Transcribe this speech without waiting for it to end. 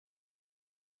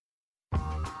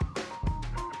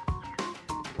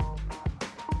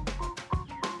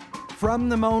From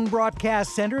the Moan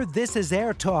Broadcast Center, this is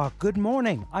AirTalk. Good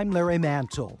morning. I'm Larry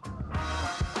Mantle.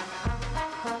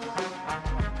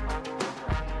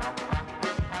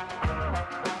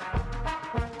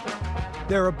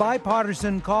 There are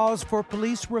bipartisan calls for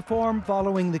police reform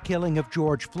following the killing of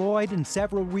George Floyd and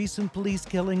several recent police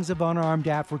killings of unarmed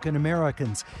African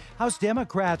Americans. House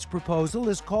Democrats' proposal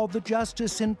is called the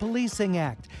Justice in Policing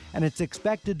Act, and it's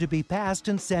expected to be passed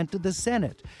and sent to the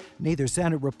Senate. Neither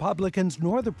Senate Republicans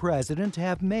nor the president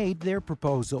have made their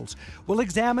proposals. We'll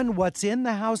examine what's in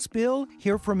the House bill,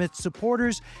 hear from its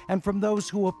supporters, and from those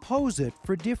who oppose it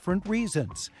for different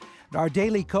reasons. Our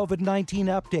daily COVID-19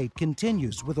 update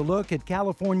continues with a look at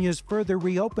California's further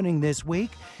reopening this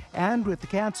week and with the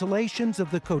cancellations of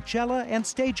the Coachella and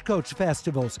Stagecoach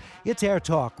festivals. It's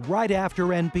AirTalk right after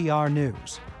NPR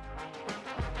News.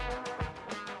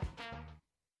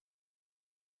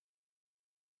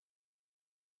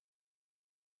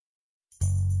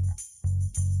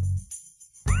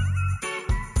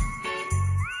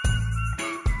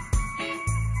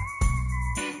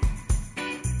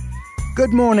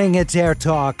 Good morning, it's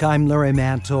AirTalk. I'm Larry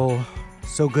Mantle.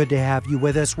 So good to have you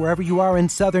with us wherever you are in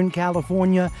Southern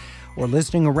California or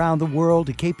listening around the world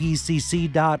at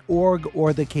kpcc.org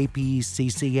or the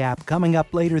KPCC app. Coming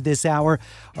up later this hour,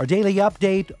 our daily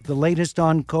update, the latest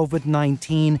on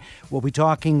COVID-19. We'll be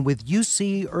talking with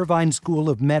UC Irvine School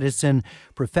of Medicine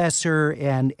professor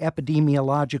and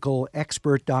epidemiological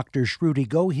expert Dr. Shruti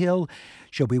Gohill.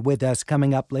 She'll be with us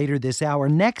coming up later this hour.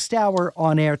 Next hour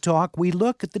on AirTalk, we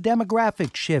look at the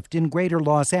demographic shift in Greater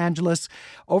Los Angeles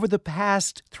over the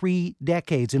past 3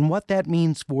 decades and what that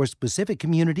means for specific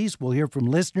communities. We'll hear from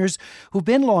listeners who've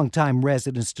been longtime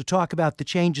residents to talk about the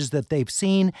changes that they've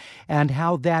seen and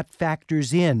how that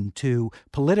factors in to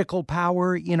political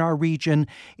power in our region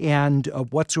and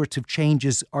what sorts of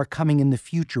changes are coming in the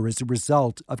future as a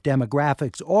result of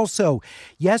demographics. Also,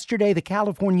 yesterday, the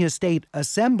California State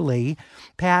Assembly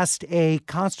passed a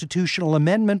constitutional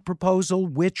amendment proposal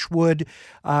which would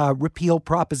repeal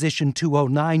Proposition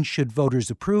 209 should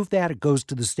voters approve that. It goes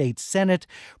to the state Senate.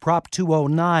 Prop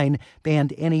 209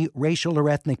 banned any racial or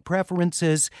ethnic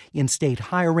preferences in state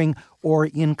hiring or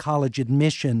in college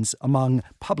admissions among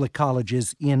public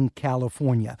colleges in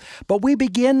California. But we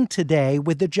begin today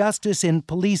with the Justice in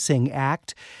Policing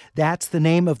Act. That's the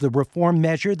name of the reform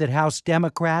measure that House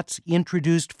Democrats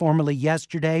introduced formally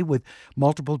yesterday, with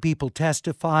multiple people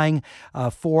testifying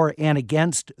for and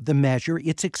against the measure.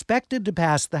 It's expected to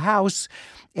pass the House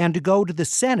and to go to the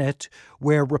Senate,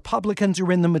 where Republicans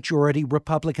are in the majority.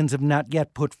 Republicans have not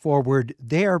yet put forward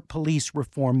their police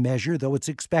reform measure, though it's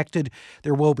expected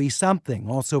there will be something.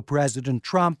 Also, President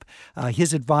Trump,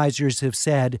 his advisors have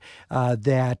said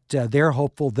that they're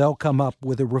hopeful they'll come up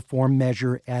with a reform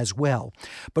measure as well.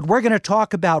 But we're going to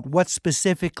talk about what's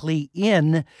specifically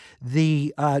in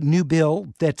the new bill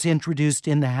that's introduced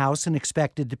in the House and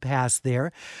expected to pass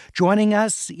there. Joining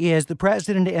us is the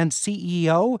president and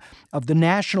CEO of the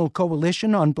National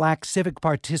Coalition on Black Civic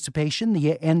Participation,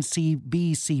 the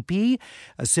NCBCP,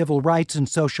 a civil rights and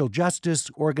social justice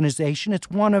organization. It's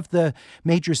one of the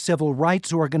major civil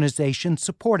rights organizations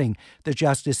supporting the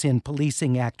Justice in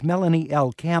Policing Act. Melanie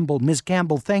L. Campbell. Ms.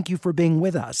 Campbell, thank you for being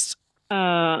with us.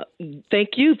 Thank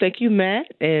you, Matt,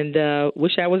 and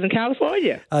wish I was in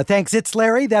California. Thanks. It's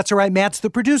Larry. That's all right. Matt's the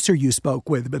producer you spoke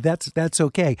with, but that's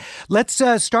okay. Let's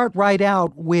start right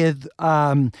out with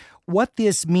what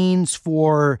this means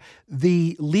for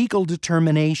the legal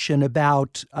determination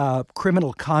about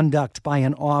criminal conduct by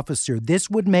an officer. This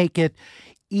would make it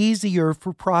easier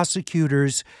for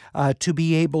prosecutors to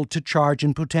be able to charge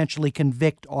and potentially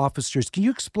convict officers. Can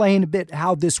you explain a bit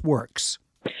how this works?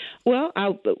 Well,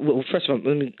 first of all,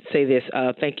 let me say this.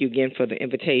 Thank you again for the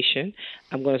invitation.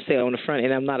 I'm going to say on the front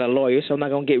end, I'm not a lawyer, so I'm not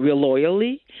going to get real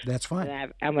lawyerly. That's fine.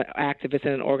 I'm an activist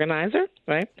and an organizer,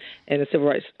 right, and a civil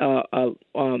rights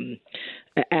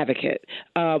advocate.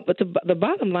 But the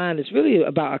bottom line is really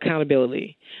about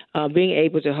accountability, being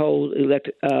able to hold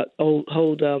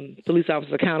police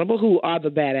officers accountable who are the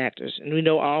bad actors. And we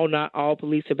know not all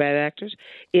police are bad actors.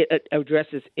 It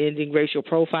addresses ending racial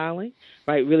profiling,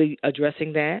 right, really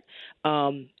addressing that,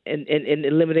 and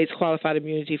eliminates qualified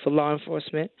immunity for law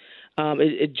enforcement.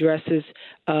 It addresses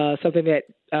something that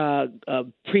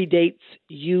predates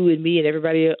you and me and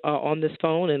everybody on this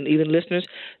phone and even listeners,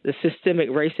 the systemic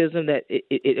racism that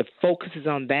it focuses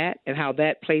on that and how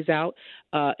that plays out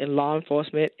in law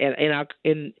enforcement and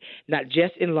in not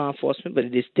just in law enforcement, but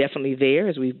it is definitely there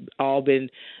as we've all been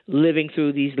living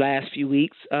through these last few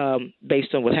weeks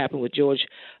based on what happened with George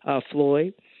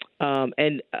Floyd.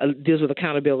 And deals with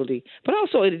accountability, but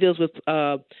also it deals with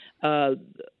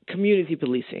community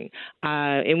policing.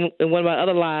 In one of my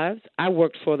other lives, I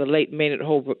worked for the late Maynard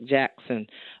Holbrook Jackson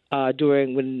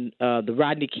during when the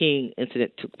Rodney King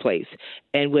incident took place,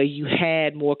 and where you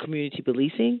had more community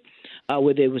policing,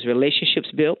 where there was relationships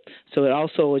built. So it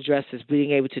also addresses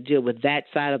being able to deal with that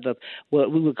side of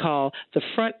what we would call the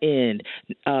front end.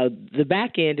 The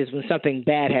back end is when something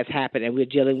bad has happened and we're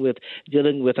dealing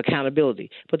with accountability.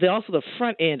 But then also the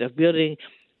front end of building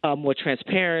more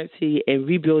transparency and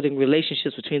rebuilding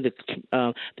relationships between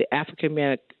the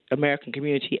African American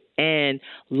community and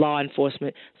law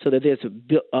enforcement, so that there's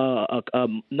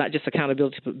not just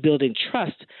accountability, but building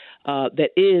trust. That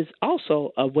is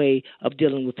also a way of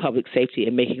dealing with public safety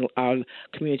and making our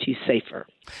communities safer.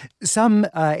 Some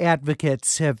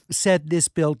advocates have said this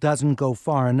bill doesn't go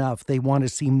far enough. They want to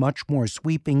see much more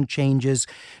sweeping changes.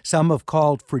 Some have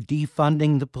called for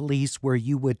defunding the police, where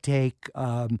you would take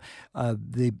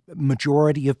the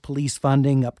majority of police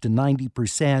funding, up to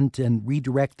 90%, and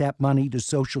redirect that money to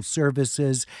social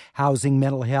services, housing,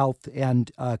 mental health,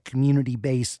 and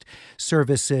community-based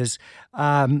services.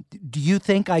 Do you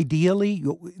think ideally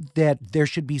that there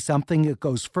should be something that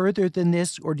goes further than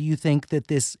this, or do you think that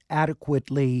this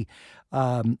adequately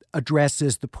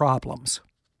addresses the problems?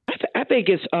 I think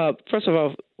it's, first of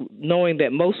all, knowing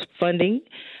that most funding,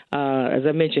 as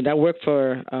I mentioned, I work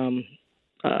for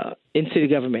in city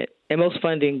government, and most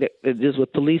funding that deals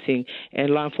with policing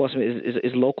and law enforcement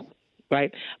is local.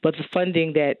 Right, but the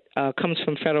funding that comes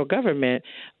from federal government,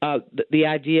 the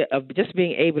idea of just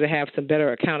being able to have some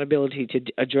better accountability to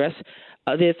address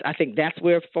this, I think that's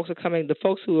where folks are coming. The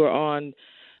folks who are on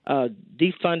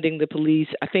defunding the police,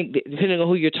 I think depending on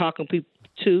who you're talking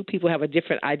to, people have a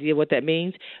different idea what that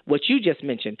means. What you just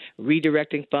mentioned,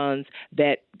 redirecting funds,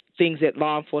 that things that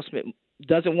law enforcement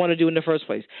doesn't want to do in the first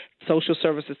place. Social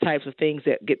services types of things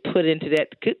that get put into that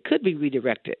could be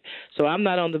redirected. So I'm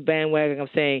not on the bandwagon of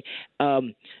saying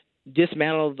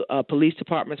dismantle police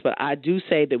departments, but I do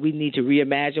say that we need to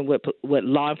reimagine what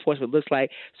law enforcement looks like,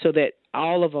 so that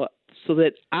so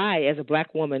that I, as a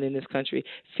black woman in this country,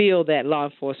 feel that law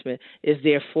enforcement is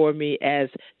there for me as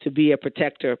to be a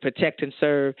protector, protect and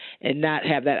serve, and not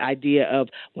have that idea of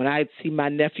when I see my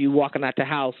nephew walking out the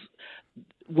house,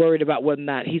 worried about whether or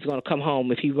not he's going to come home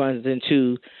if he runs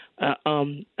into a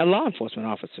law enforcement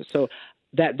officer. So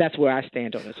that's where I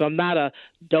stand on it. So I'm not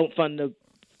don't fund the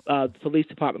police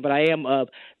department, but I am of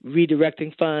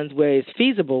redirecting funds where it's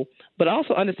feasible, but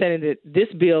also understanding that this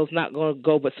bill is not going to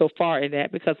go but so far in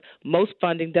that, because most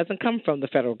funding doesn't come from the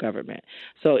federal government.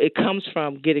 So it comes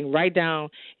from getting right down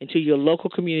into your local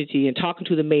community and talking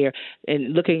to the mayor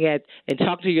and looking at and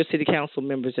talking to your city council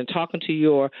members and talking to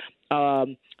your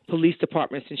police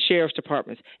departments and sheriff's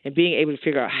departments, and being able to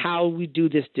figure out how we do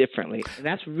this differently. And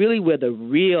that's really where the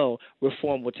real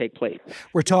reform will take place.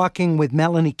 We're talking with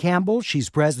Melanie Campbell. She's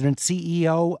president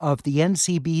CEO of the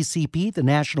NCBCP, the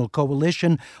National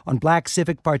Coalition on Black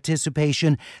Civic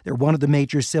Participation. They're one of the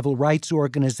major civil rights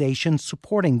organizations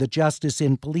supporting the Justice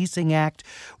in Policing Act,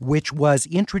 which was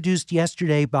introduced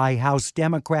yesterday by House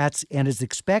Democrats and is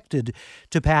expected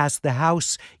to pass the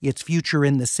House. Its future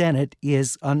in the Senate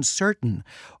is uncertain.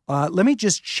 Let me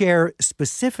just share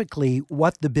specifically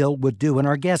what the bill would do, and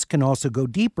our guests can also go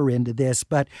deeper into this.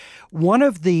 But one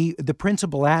of the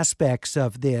principal aspects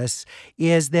of this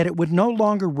is that it would no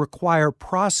longer require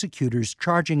prosecutors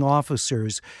charging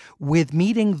officers with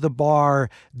meeting the bar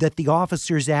that the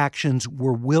officer's actions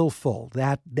were willful.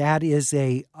 That is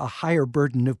a higher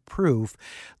burden of proof.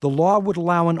 The law would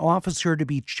allow an officer to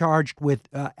be charged with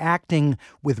acting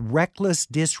with reckless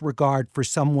disregard for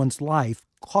someone's life,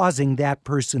 causing that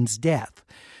person's death.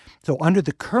 So under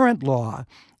the current law,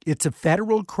 it's a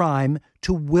federal crime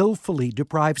to willfully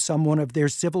deprive someone of their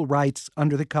civil rights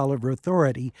under the color of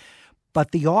authority. But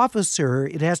the officer,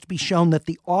 it has to be shown that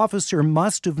the officer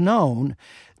must have known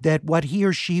that what he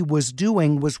or she was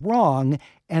doing was wrong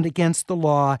and against the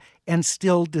law, and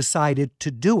still decided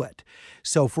to do it.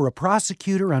 So for a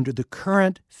prosecutor under the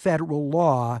current federal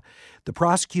law, the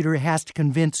prosecutor has to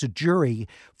convince a jury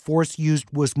force used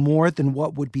was more than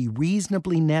what would be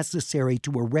reasonably necessary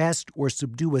to arrest or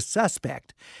subdue a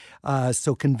suspect.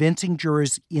 So convincing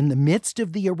jurors in the midst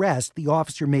of the arrest, the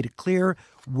officer made a clear,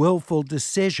 willful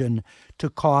decision to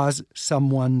cause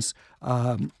someone's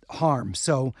harm,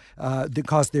 so that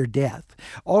caused their death.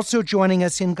 Also joining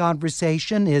us in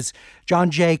conversation is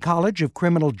John Jay College of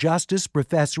Criminal Justice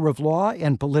Professor of Law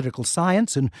and Political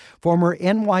Science and former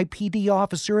NYPD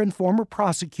officer and former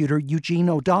prosecutor Eugene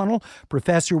O'Donnell.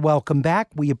 Professor, welcome back.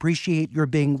 We appreciate your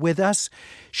being with us.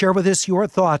 Share with us your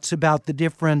thoughts about the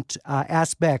different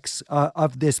aspects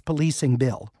of this policing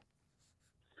bill.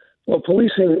 Well,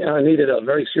 policing needed a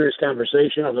very serious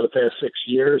conversation over the past 6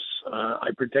 years. I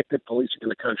predicted policing in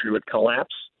the country would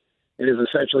collapse. It has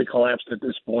essentially collapsed at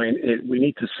this point. We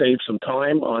need to save some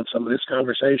time on some of this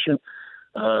conversation.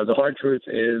 The hard truth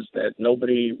is that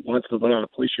nobody wants to put on a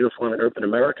police uniform in urban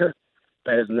America.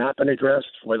 That has not been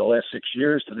addressed for the last 6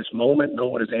 years. To this moment, no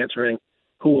one is answering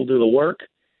who will do the work.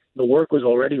 The work was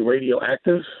already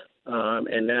radioactive,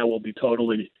 and now will be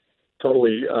totally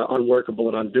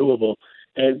unworkable and undoable.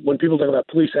 And when people talk about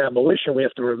police abolition, we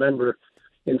have to remember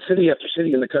in city after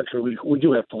city in the country, we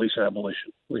do have police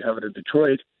abolition. We have it in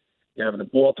Detroit, you have it in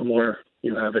Baltimore,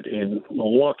 you have it in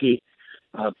Milwaukee.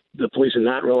 The police are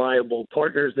not reliable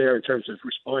partners there in terms of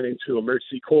responding to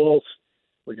emergency calls.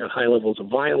 We got high levels of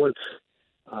violence.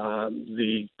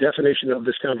 The definition of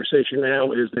this conversation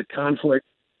now is that conflict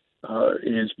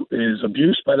is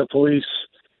abused by the police,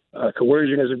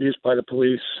 coercion is abused by the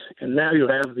police, and now you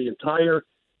have the entire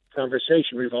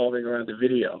conversation revolving around the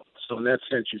video. So in that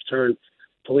sense, you've turned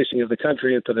policing of the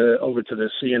country over to the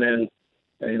CNN,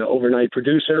 overnight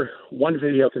producer. One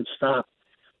video can stop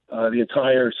the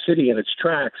entire city in its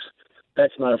tracks.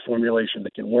 That's not a formulation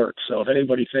that can work. So if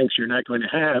anybody thinks you're not going to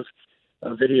have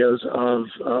videos of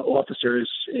officers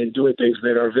in doing things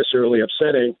that are viscerally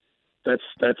upsetting,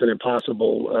 that's an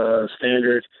impossible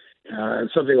standard. And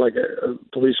something like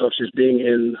police officers being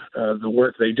in the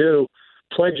work they do,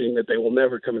 pledging that they will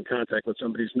never come in contact with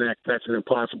somebody's neck, that's an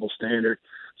impossible standard.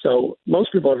 So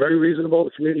most people are very reasonable.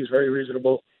 The community is very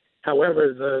reasonable.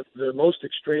 However, the most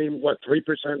extreme,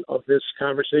 3% of this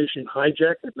conversation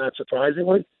hijacked it, not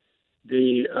surprisingly.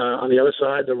 On the other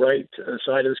side, the right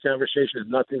side of this conversation has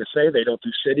nothing to say. They don't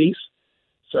do cities.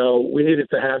 So we needed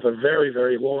to have a very,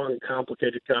 very long,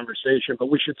 complicated conversation. But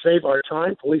we should save our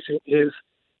time. Policing is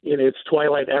in its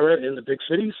twilight era in the big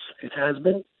cities. It has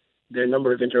been. The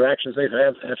number of interactions they've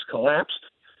had has collapsed.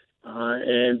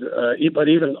 But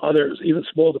even others, even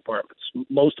small departments,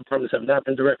 most departments have not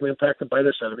been directly impacted by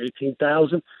this out of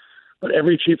 18,000. But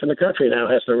every chief in the country now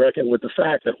has to reckon with the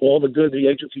fact that all the good the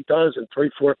agency does in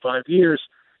 3, 4, 5 years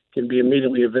can be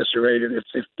immediately eviscerated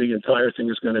if the entire thing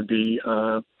is going to be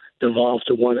devolved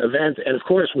to one event. And of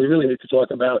course, we really need to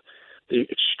talk about the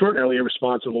extraordinarily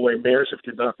irresponsible way mayors have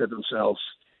conducted themselves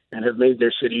and have made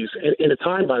their cities, in a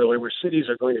time, by the way, where cities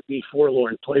are going to be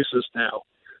forlorn places now.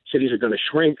 Cities are going to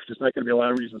shrink. There's not going to be a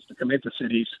lot of reasons to come into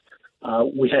cities.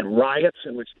 We had riots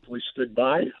in which the police stood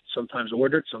by, sometimes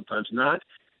ordered, sometimes not,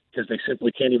 because they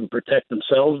simply can't even protect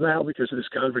themselves now because of this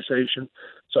conversation.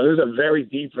 So there's a very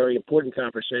deep, very important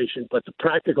conversation. But the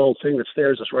practical thing that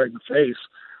stares us right in the face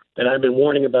that I've been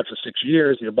warning about for 6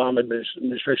 years, the Obama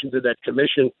administration did that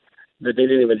commission that they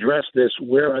didn't even address this.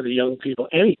 Where are the young people,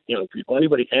 any young people,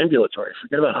 anybody ambulatory?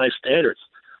 Forget about high standards.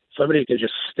 Somebody who can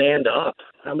just stand up.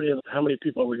 How many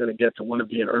people are we going to get to want to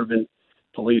be in urban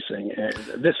policing?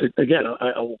 And this, again,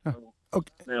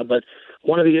 okay. Now, but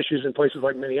one of the issues in places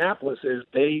like Minneapolis is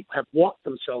they have walked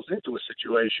themselves into a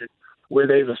situation where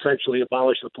they've essentially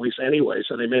abolished the police anyway,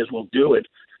 so they may as well do it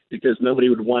because nobody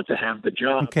would want to have the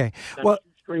job. Okay. That's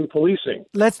extreme policing.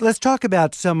 Let's talk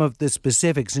about some of the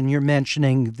specifics. And you're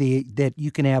mentioning that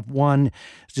you can have one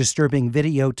disturbing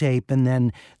videotape and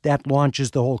then that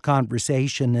launches the whole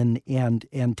conversation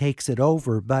and takes it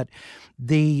over. But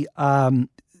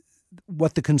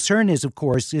what the concern is, of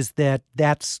course, is that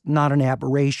that's not an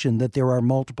aberration, that there are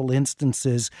multiple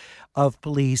instances of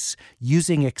police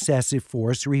using excessive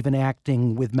force or even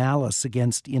acting with malice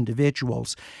against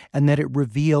individuals, and that it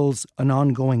reveals an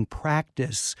ongoing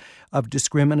practice of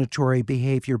discriminatory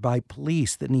behavior by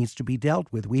police that needs to be dealt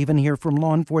with. We even hear from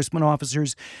law enforcement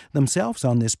officers themselves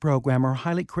on this program are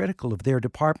highly critical of their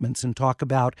departments and talk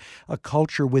about a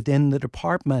culture within the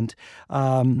department,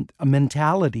 a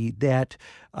mentality that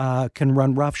can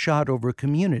run roughshod over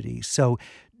communities. So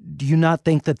do you not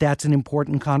think that that's an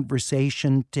important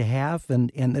conversation to have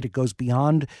and that it goes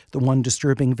beyond the one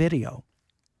disturbing video?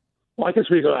 Well, I can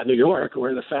speak about New York,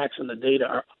 where the facts and the data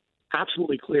are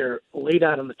absolutely clear, laid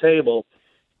out on the table,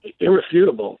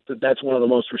 irrefutable, that that's one of the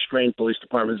most restrained police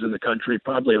departments in the country,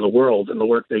 probably in the world, in the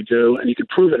work they do, and you can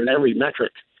prove it in every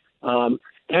metric.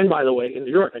 And by the way, in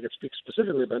New York, I can speak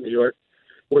specifically about New York,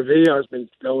 where video has been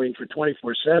going for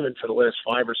 24/7 for the last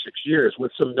 5 or 6 years,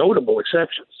 with some notable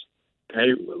exceptions.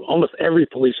 Okay, almost every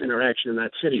police interaction in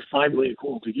that city, 5 million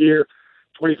calls a year,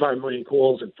 25 million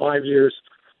calls in 5 years.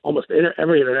 Almost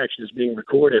every interaction is being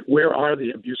recorded. Where are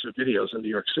the abusive videos in New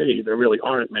York City? There really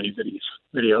aren't many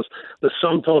videos. The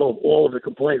sum total of all of the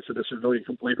complaints to the Civilian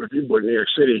Complaint Review Board in New York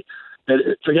City,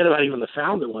 forget about even the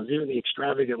founded ones, even the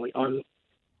extravagantly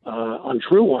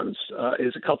untrue ones,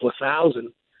 is a couple of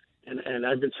thousand. And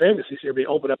I've been saying to CCRB,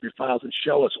 open up your files and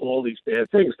show us all these bad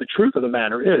things. The truth of the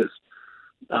matter is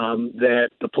that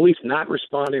the police not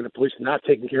responding, the police not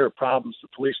taking care of problems, the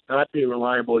police not being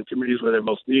reliable in communities where they're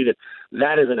most needed,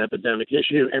 that is an epidemic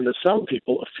issue. And to some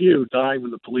people, a few die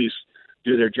when the police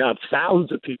do their job.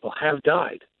 Thousands of people have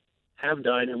died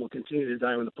and will continue to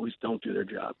die when the police don't do their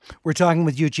job. We're talking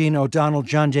with Eugene O'Donnell,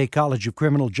 John Jay College of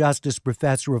Criminal Justice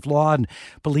Professor of Law and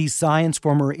Police Science,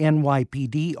 former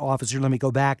NYPD officer. Let me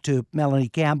go back to Melanie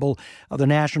Campbell of the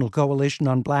National Coalition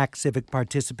on Black Civic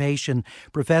Participation.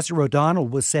 Professor O'Donnell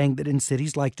was saying that in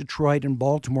cities like Detroit and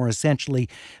Baltimore, essentially,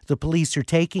 the police are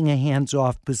taking a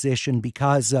hands-off position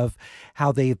because of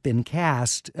how they have been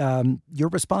cast. Your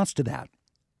response to that?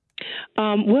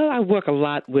 Well, I work a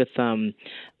lot with,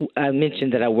 I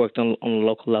mentioned that I worked on a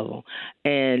local level,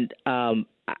 and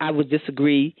I would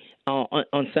disagree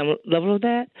on some level of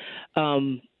that.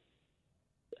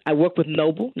 I work with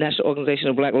NOBLE, National Organization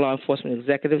of Black Law Enforcement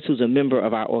Executives, who's a member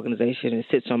of our organization and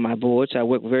sits on my board. So I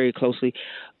work very closely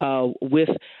with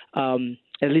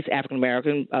at least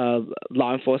African-American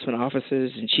law enforcement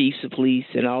officers and chiefs of police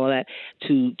and all of that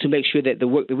to make sure that the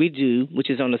work that we do, which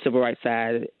is on the civil rights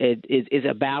side, is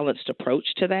a balanced approach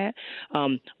to that.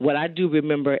 What I do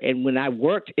remember, and when I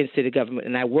worked in city government,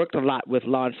 and I worked a lot with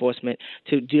law enforcement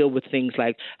to deal with things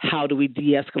like how do we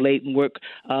de-escalate and work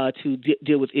to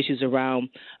deal with issues around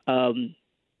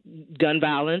gun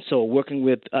violence or working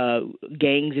with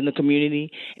gangs in the community,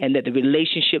 and that the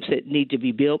relationships that need to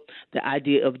be built, the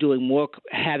idea of doing more,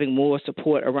 having more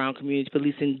support around community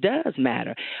policing does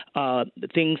matter.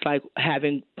 Things like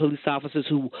having police officers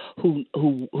who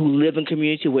live in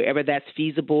community wherever that's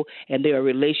feasible, and there are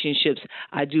relationships.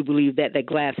 I do believe that the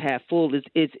glass half full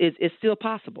is still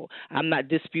possible. I'm not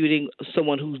disputing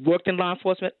someone who's worked in law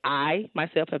enforcement. I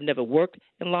myself have never worked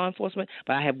in law enforcement,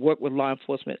 but I have worked with law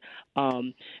enforcement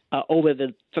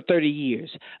for 30 years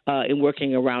in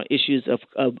working around issues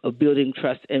of building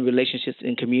trust and relationships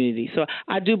in communities. So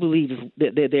I do believe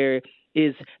that there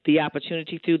is the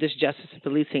opportunity through this Justice and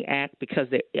Policing Act, because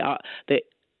there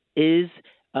is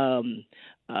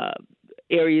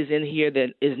areas in here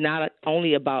that is not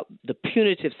only about the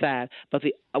punitive side, but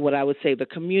what I would say the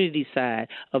community side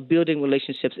of building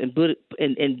relationships and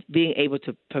being able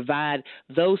to provide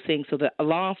those things so that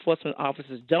law enforcement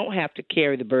officers don't have to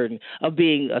carry the burden of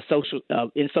being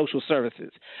in social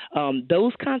services.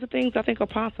 Those kinds of things I think are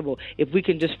possible if we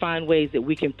can just find ways that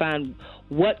we can find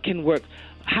what can work.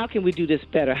 How can we do this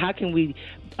better? How can we,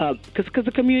 because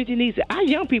the community needs it. Our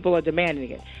young people are demanding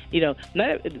it.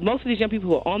 Most of these young people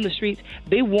who are on the streets,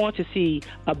 they want to see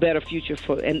a better future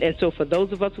and so for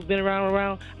those of us who've been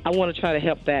around, I want to try to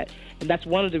help that. And that's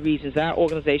one of the reasons our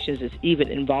organization is even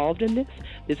involved in this.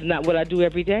 This is not what I do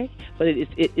every day, but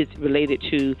it's related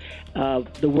to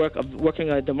the work of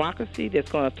working on a democracy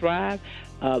that's going to thrive,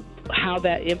 how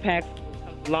that impacts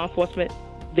law enforcement.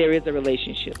 There is a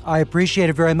relationship. I appreciate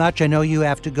it very much. I know you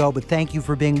have to go, but thank you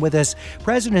for being with us.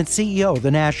 President and CEO of the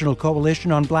National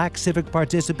Coalition on Black Civic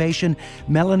Participation,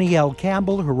 Melanie L.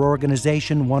 Campbell, her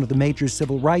organization, one of the major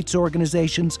civil rights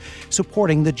organizations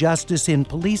supporting the Justice in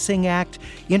Policing Act,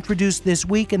 introduced this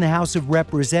week in the House of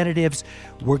Representatives.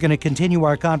 We're going to continue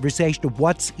our conversation of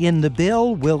what's in the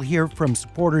bill. We'll hear from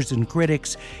supporters and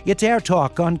critics. It's Air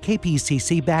Talk on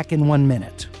KPCC. Back in 1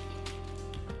 minute.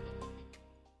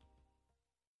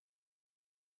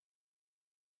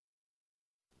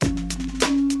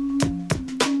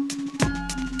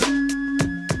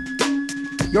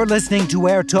 You're listening to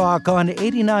Air Talk on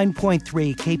 89.3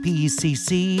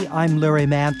 KPCC. I'm Larry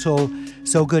Mantle.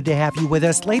 So good to have you with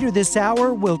us. Later this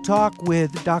hour, we'll talk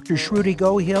with Dr. Shruti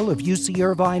Gohill of UC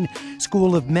Irvine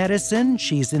School of Medicine.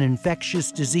 She's an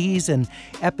infectious disease and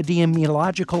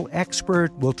epidemiological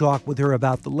expert. We'll talk with her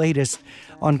about the latest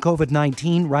on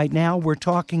COVID-19. Right now, we're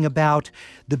talking about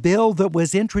the bill that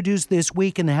was introduced this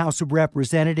week in the House of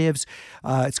Representatives.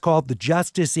 It's called the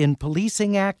Justice in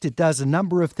Policing Act. It does a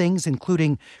number of things,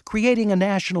 including creating a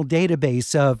national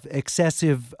database of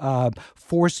excessive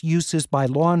force uses by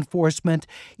law enforcement.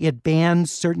 It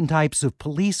bans certain types of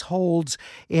police holds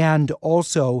and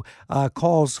also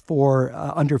calls for,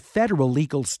 under federal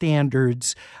legal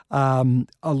standards, a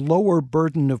lower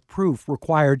burden of proof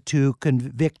required to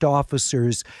convict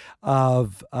officers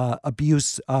of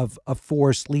abuse of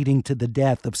force leading to the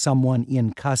death of someone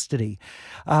in custody.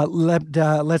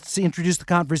 Let's introduce the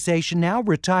conversation now.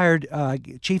 Retired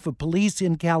chief of police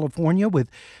in California with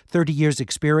 30 years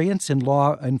experience in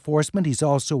law enforcement. He's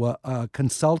also a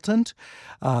consultant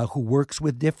who works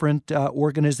with different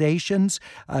organizations.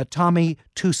 Tommy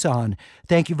Tucson.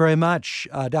 Thank you very much,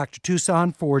 Dr.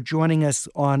 Tucson, for joining us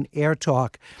on Air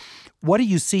Talk. What do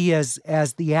you see as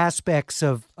the aspects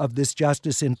of this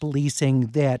justice in policing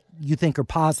that you think are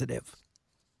positive?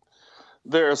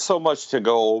 There's so much to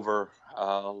go over,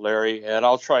 Larry, and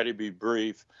I'll try to be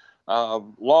brief.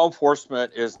 Law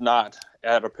enforcement is not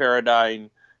at a paradigm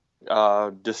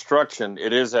destruction.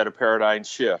 It is at a paradigm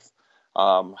shift.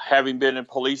 Having been in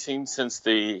policing since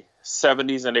the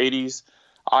 70s and 80s,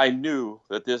 I knew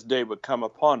that this day would come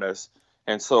upon us.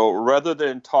 And so rather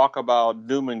than talk about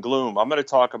doom and gloom, I'm going to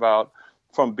talk about,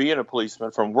 from being a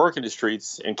policeman, from working the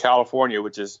streets in California,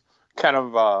 which is kind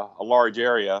of a large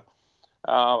area.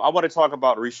 I want to talk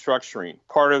about restructuring.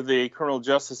 Part of the Criminal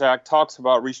Justice Act talks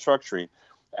about restructuring.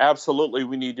 Absolutely,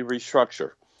 we need to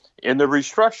restructure. In the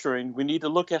restructuring, we need to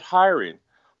look at hiring.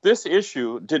 This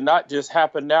issue did not just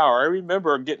happen now. I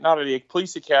remember getting out of the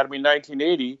police academy in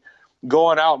 1980,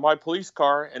 going out in my police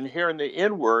car and hearing the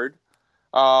N-word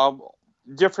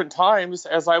different times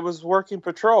as I was working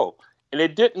patrol. And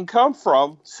it didn't come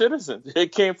from citizens.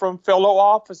 It came from fellow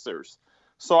officers.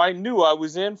 So I knew I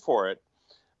was in for it.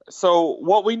 So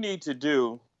what we need to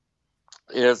do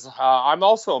is, I'm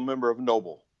also a member of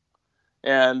Noble.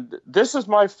 And this is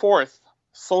my fourth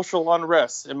social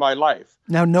unrest in my life.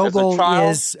 Now, Noble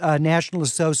is a National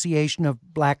Association of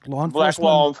Black Law Enforcement? Black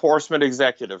Law Enforcement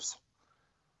Executives.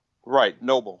 Right,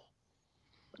 Noble.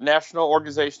 National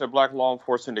Organization of Black Law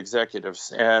Enforcement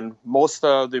Executives. And most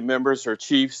of the members are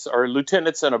chiefs or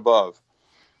lieutenants and above.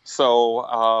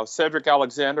 So Cedric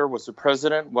Alexander was the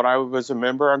president when I was a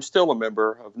member. I'm still a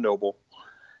member of Noble.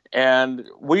 And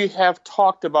we have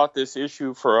talked about this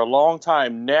issue for a long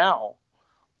time now.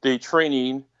 The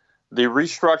training, the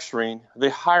restructuring,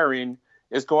 the hiring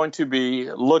is going to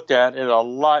be looked at in a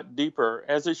lot deeper,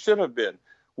 as it should have been.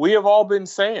 We have all been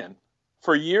saying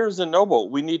for years in Noble,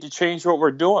 we need to change what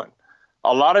we're doing.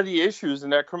 A lot of the issues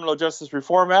in that Criminal Justice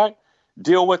Reform Act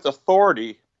deal with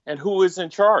authority and who is in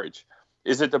charge.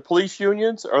 Is it the police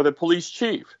unions or the police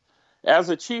chief? As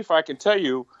a chief, I can tell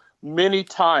you many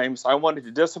times I wanted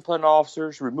to discipline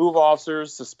officers, remove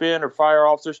officers, suspend or fire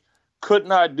officers, could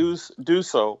not do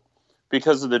so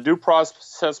because of the due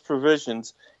process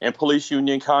provisions in police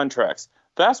union contracts.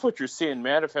 That's what you're seeing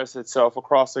manifest itself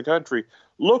across the country.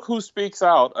 Look who speaks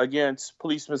out against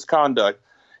police misconduct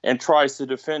and tries to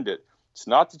defend it. It's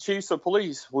not the chiefs of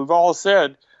police. We've all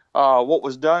said what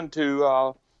was done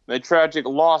to the tragic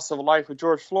loss of life of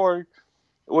George Floyd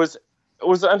was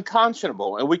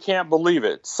unconscionable, and we can't believe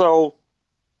it. So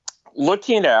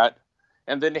looking at,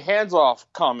 and then the hands-off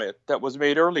comment that was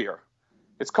made earlier,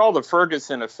 it's called the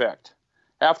Ferguson effect.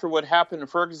 After what happened in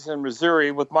Ferguson,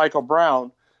 Missouri with Michael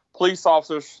Brown, police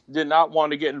officers did not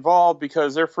want to get involved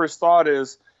because their first thought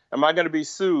is, am I going to be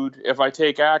sued if I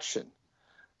take action?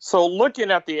 So looking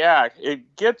at the act,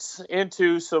 it gets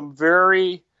into some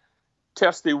very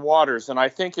testy waters, and I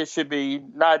think it should be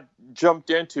not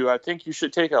jumped into. I think you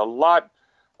should take a lot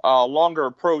longer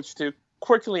approach to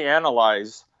quickly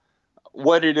analyze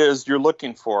what it is you're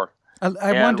looking for.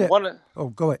 I wanted to. Oh,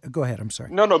 go ahead. I'm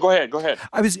sorry. No, go ahead.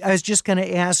 I was just going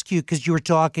to ask you, because you were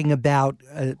talking about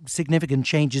significant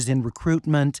changes in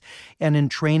recruitment and in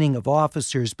training of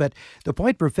officers. But the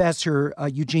point Professor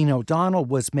Eugene O'Donnell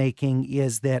was making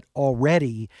is that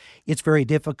already it's very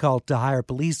difficult to hire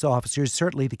police officers.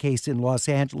 Certainly the case in Los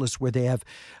Angeles, where they have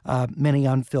many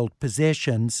unfilled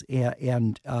positions,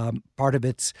 and part of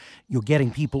it's getting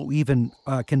people who even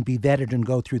can be vetted and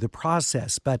go through the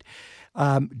process. But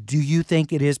do you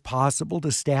think it is possible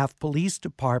to staff police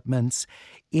departments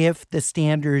if the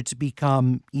standards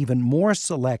become even more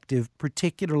selective,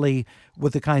 particularly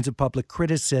with the kinds of public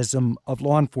criticism of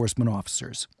law enforcement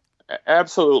officers?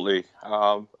 Absolutely.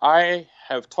 I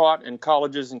have taught in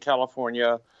colleges in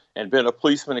California and been a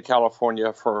policeman in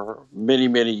California for many,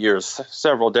 many years,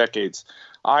 several decades.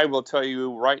 I will tell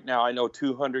you right now, I know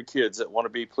 200 kids that want to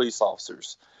be police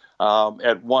officers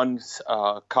at one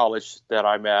college that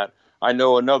I'm at. I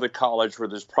know another college where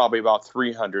there's probably about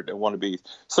 300 that want to be.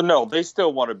 So no, they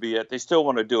still want to be it. They still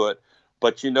want to do it.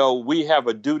 But, we have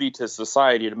a duty to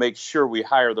society to make sure we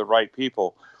hire the right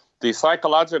people. The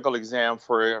psychological exam,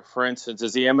 for instance,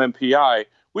 is the MMPI.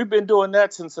 We've been doing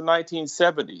that since the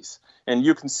 1970s. And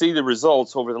you can see the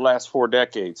results over the last 4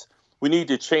 decades. We need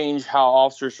to change how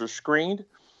officers are screened.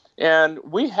 And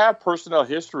we have personnel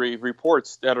history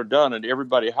reports that are done and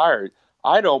everybody hired.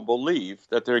 I don't believe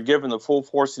that they're given the full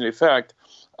force and effect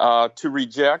to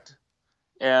reject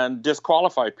and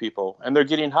disqualify people, and they're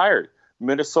getting hired.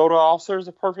 Minnesota officer is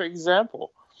a perfect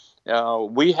example.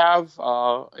 We have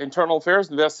internal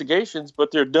affairs investigations,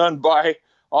 but they're done by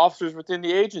officers within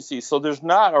the agency, so there's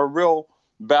not a real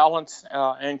balance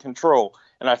and control,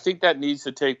 and I think that needs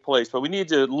to take place. But we need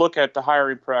to look at the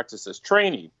hiring practices,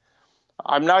 training.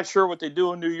 I'm not sure what they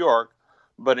do in New York,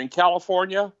 but in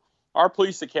California, our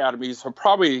police academies are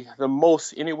probably the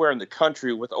most anywhere in the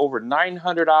country with over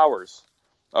 900 hours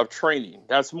of training.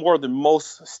 That's more than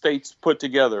most states put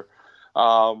together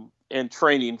in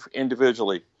training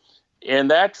individually. In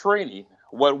that training,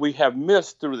 what we have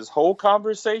missed through this whole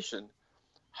conversation,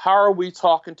 how are we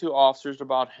talking to officers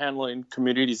about handling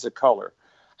communities of color?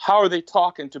 How are they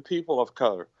talking to people of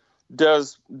color? Do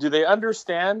they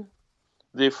understand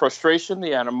the frustration,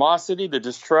 the animosity, the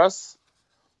distrust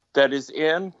that is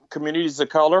in communities of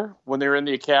color when they're in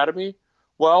the academy?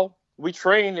 Well, we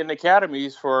train in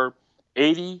academies for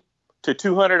 80 to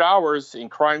 200 hours in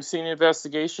crime scene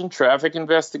investigation, traffic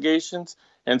investigations,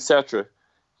 etc.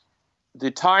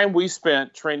 The time we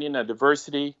spent training on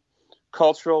diversity,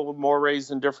 cultural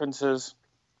mores and differences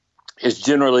is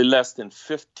generally less than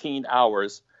 15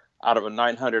 hours out of a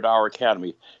 900-hour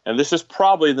academy. And this is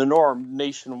probably the norm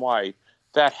nationwide.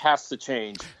 That has to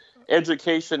change.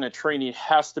 Education and training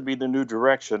has to be the new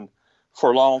direction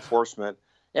for law enforcement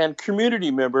and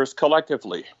community members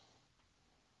collectively.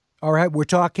 All right, we're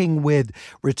talking with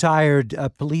retired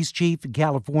police chief in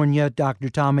California, Dr.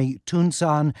 Tommy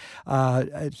Tunson.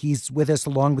 He's with us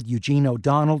along with Eugene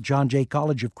O'Donnell, John Jay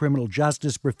College of Criminal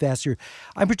Justice professor.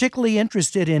 I'm particularly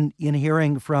interested in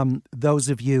hearing from those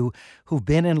of you who've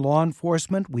been in law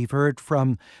enforcement. We've heard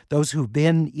from those who've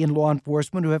been in law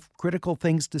enforcement who have critical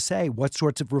things to say, what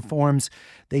sorts of reforms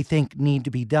they think need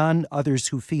to be done, others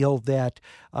who feel that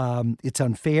it's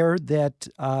unfair that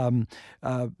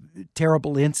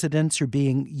terrible incidents are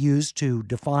being used to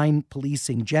define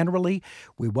policing generally.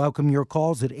 We welcome your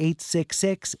calls at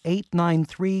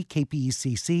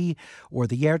 866-893-KPECC or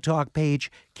the AirTalk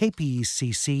page,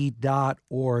 kpecc.org.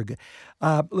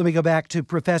 Let me go back to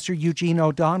Professor Eugene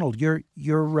O'Donnell. Your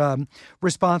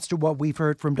response to what we've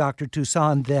heard from Dr.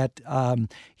 Toussaint, that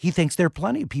he thinks there are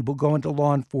plenty of people going to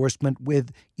law enforcement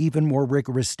with even more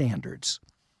rigorous standards.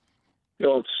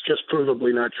 It's just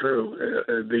provably not true.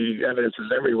 The evidence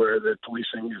is everywhere that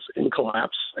policing is in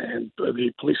collapse, and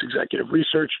the Police Executive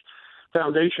Research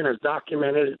Foundation has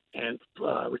documented and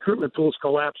recruitment pools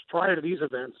collapsed prior to these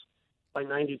events by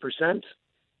 90%.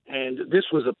 And this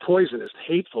was a poisonous,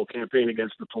 hateful campaign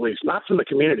against the police, not from the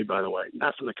community, by the way,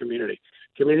 not from the community.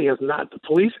 Community has not, the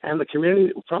police and the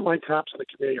community, frontline cops and the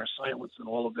community are silenced in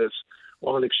all of this.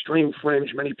 While an extreme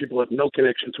fringe, many people have no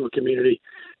connection to a community.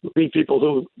 Many people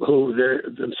who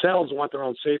themselves want their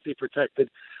own safety protected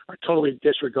are totally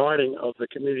disregarding of the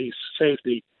community's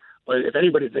safety. But if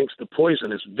anybody thinks the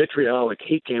poisonous, vitriolic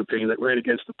hate campaign that ran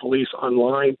against the police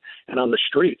online and on the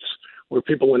streets, where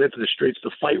people went into the streets to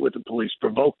fight with the police,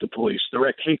 provoke the police,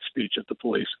 direct hate speech at the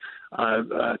police,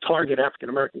 target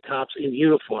African-American cops in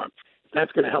uniform, if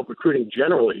that's going to help recruiting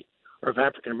generally, or if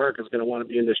African Americans are going to want to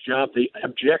be in this job, the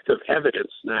objective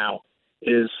evidence now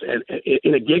is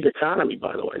in a gig economy,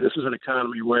 by the way. This is an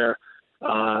economy where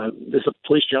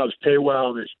police jobs pay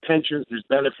well, there's pensions, there's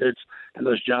benefits, and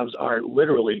those jobs are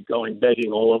literally going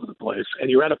begging all over the place. And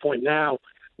you're at a point now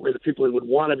where the people who would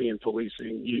want to be in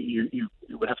policing, you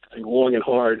would have to think long and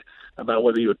hard about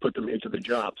whether you would put them into the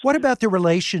jobs. What about the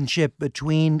relationship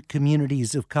between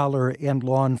communities of color and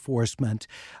law enforcement?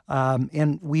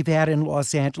 And we've had in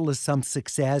Los Angeles some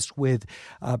success with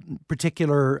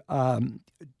particular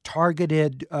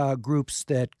targeted groups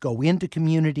that go into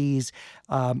communities,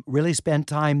 really spend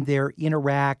time there,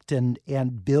 interact and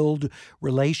build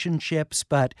relationships.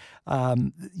 But,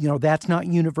 that's not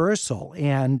universal.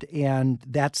 And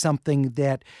that's something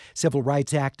that civil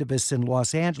rights activists in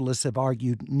Los Angeles have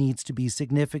argued needs to be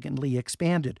significantly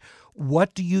expanded.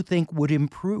 What do you think would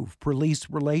improve police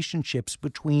relationships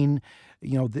between,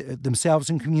 themselves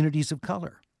and communities of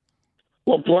color?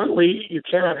 Well, bluntly, you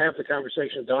cannot have the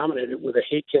conversation dominated with a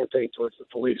hate campaign towards the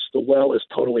police. The well is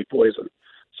totally poisoned.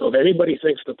 So if anybody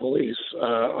thinks the police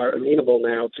are amenable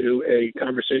now to a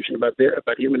conversation about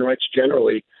human rights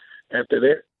generally, after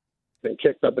they've been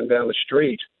kicked up and down the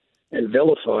street and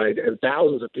vilified, and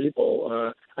thousands of people,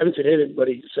 I haven't seen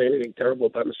anybody say anything terrible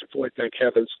about Mr. Floyd, thank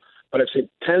heavens, but I've seen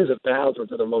tens of thousands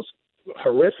of the most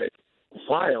horrific,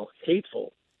 vile,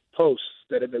 hateful posts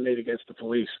that have been made against the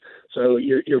police. So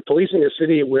you're policing a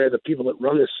city where the people that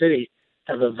run the city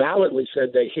have avowedly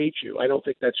said they hate you. I don't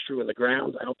think that's true on the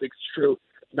ground. I don't think it's true,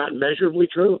 not measurably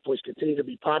true. The police continue to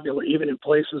be popular even in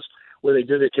places where they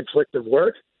do their conflictive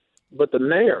work. But the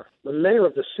mayor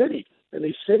of the city, in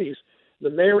these cities, the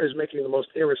mayor is making the most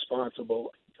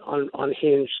irresponsible,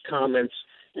 unhinged comments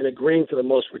and agreeing to the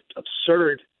most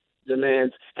absurd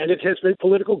demands, and it has been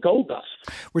political gold dust.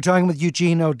 We're talking with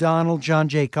Eugene O'Donnell, John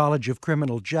Jay College of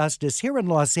Criminal Justice. Here in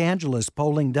Los Angeles,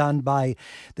 polling done by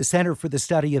the Center for the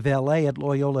Study of L.A. at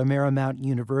Loyola Marymount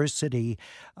University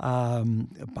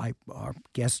by our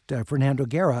guest Fernando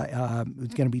Guerra,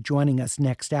 who's going to be joining us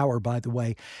next hour, by the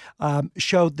way,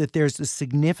 showed that there's a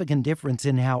significant difference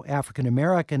in how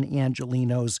African-American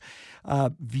Angelenos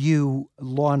view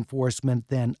law enforcement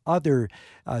than other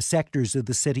sectors of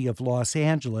the city of Los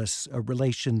Angeles.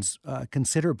 Relations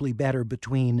considerably better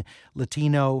between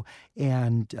Latino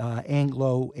and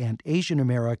Anglo and Asian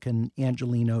American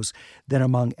Angelenos than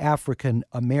among African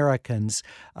Americans,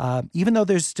 even though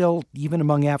there's still, even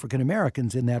among African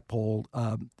Americans in that poll,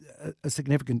 a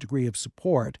significant degree of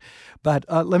support. But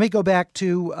let me go back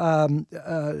to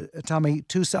Tommy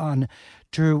Tucson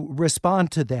to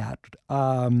respond to that.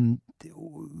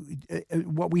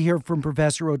 What we hear from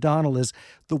Professor O'Donnell is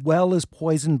the well is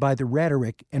poisoned by the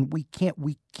rhetoric, and we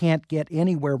can't get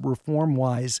anywhere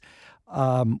reform-wise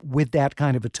with that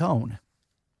kind of a tone.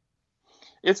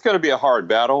 It's going to be a hard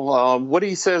battle. What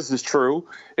he says is true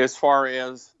as far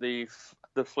as the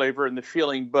flavor and the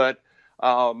feeling, but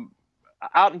out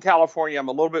in California, I'm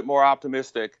a little bit more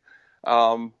optimistic.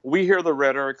 We hear the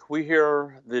rhetoric, we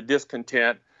hear the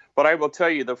discontent, but I will tell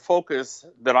you the focus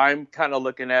that I'm kind of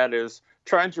looking at is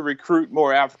trying to recruit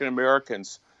more African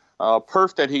Americans.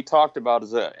 Perf that he talked about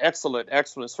is an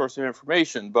excellent source of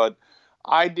information, but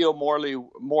I deal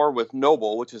more with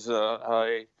Noble, which is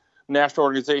a national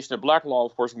organization of black law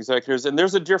enforcement executives, and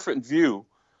there's a different view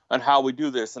on how we do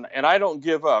this. And I don't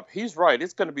give up. He's right.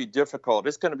 It's going to be difficult.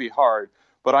 It's going to be hard.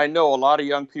 But I know a lot of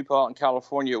young people out in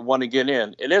California want to get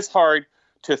in. And it's hard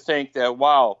to think that,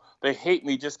 wow, they hate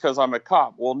me just because I'm a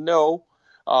cop. Well, no.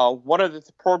 One of the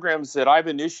programs that I've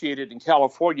initiated in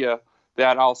California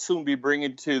that I'll soon be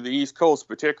bringing to the East Coast,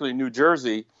 particularly New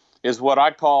Jersey, is what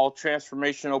I call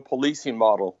Transformational Policing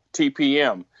Model,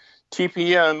 TPM.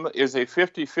 TPM is a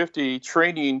 50-50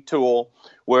 training tool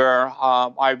where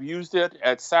I've used it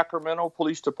at Sacramento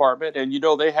Police Department, and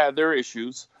they had their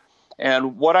issues.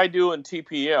 And what I do in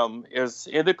TPM is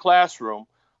in the classroom,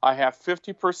 I have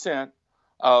 50%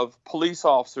 of police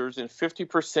officers and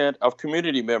 50% of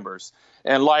community members.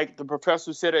 And like the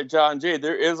professor said at John Jay,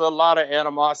 there is a lot of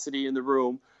animosity in the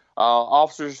room.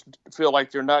 Officers feel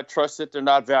like they're not trusted, they're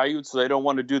not valued, so they don't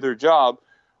want to do their job.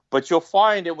 But you'll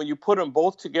find that when you put them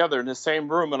both together in the same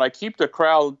room, and I keep the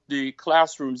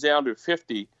classrooms down to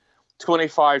 50,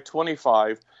 25,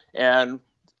 25, and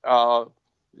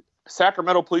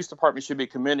Sacramento Police Department should be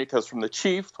commended because from the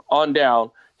chief on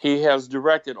down, he has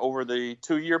directed over the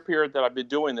 2-year period that I've been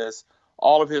doing this,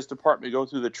 all of his department go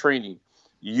through the training.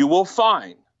 You will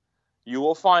find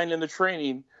in the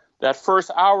training that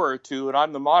first hour or two, and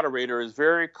I'm the moderator, is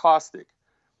very caustic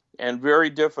and very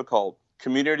difficult.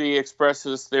 Community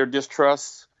expresses their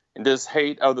distrust and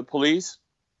hate of the police.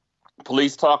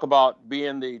 Police talk about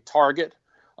being the target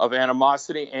of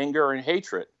animosity, anger, and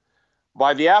hatred.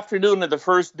 By the afternoon of the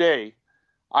first day,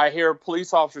 I hear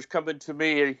police officers coming to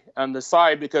me on the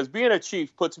side because being a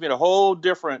chief puts me in a whole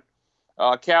different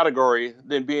category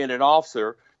than being an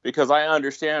officer, because I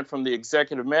understand from the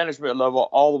executive management level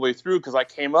all the way through, because I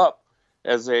came up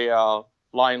as a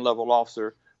line level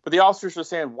officer. But the officers are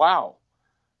saying, wow,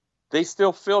 they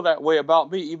still feel that way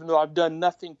about me, even though I've done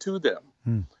nothing to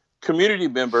them. Community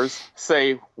members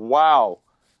say, wow,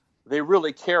 they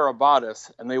really care about us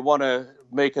and they want to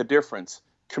make a difference.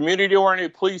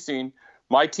 Community-oriented policing,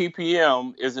 my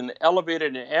TPM, is an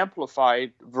elevated and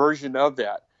amplified version of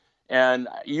that. And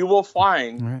you will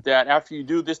find that after you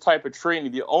do this type of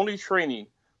training, the only training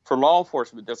for law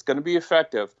enforcement that's going to be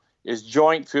effective is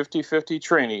joint 50-50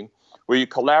 training, where you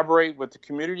collaborate with the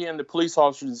community and the police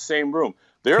officers in the same room.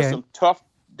 There's some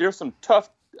tough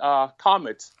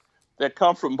comments that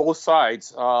come from both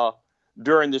sides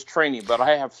during this training, but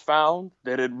I have found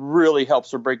that it really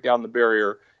helps to break down the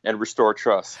barrier and restore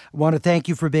trust. I want to thank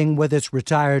you for being with us.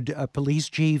 Retired police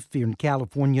chief here in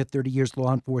California, 30 years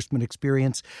law enforcement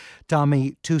experience,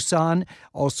 Tommy Tucson.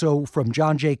 Also from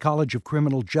John Jay College of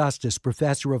Criminal Justice,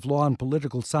 professor of law and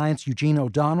political science, Eugene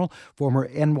O'Donnell, former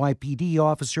NYPD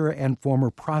officer and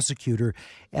former prosecutor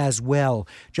as well.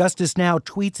 Justice Now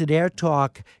tweets at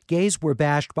AirTalk, gays were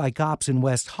bashed by cops in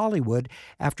West Hollywood.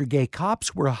 After gay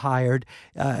cops were hired,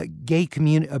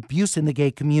 abuse in the gay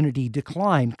community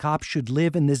declined. Cops should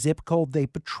live in the zip code they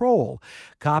patrol.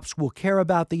 Cops will care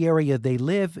about the area they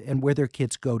live and where their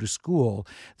kids go to school.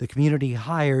 The community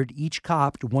hired each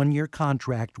cop to 1-year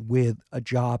contract with a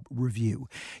job review.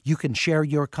 You can share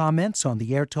your comments on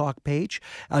the AirTalk page.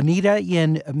 Anita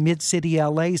in Mid-City,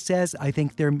 LA says, I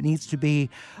think there needs to be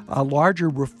a larger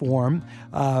reform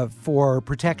for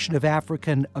protection of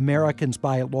African Americans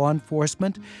by law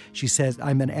enforcement. She says,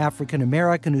 I'm an African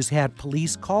American who's had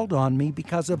police called on me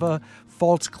because of a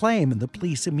false claim, and the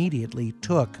police immediately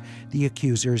took the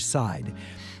accuser's side.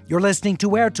 You're listening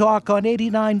to Air Talk on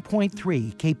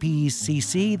 89.3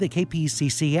 KPCC, the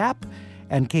KPCC app,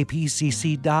 and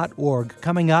kpcc.org.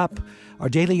 Coming up, our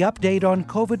daily update on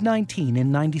COVID-19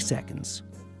 in 90 seconds.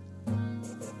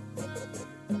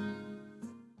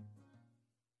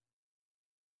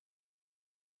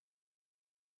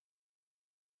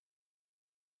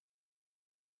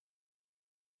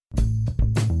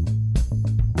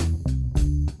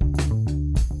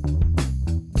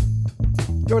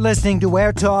 You're listening to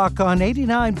Air Talk on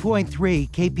 89.3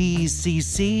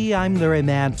 KPCC. I'm Larry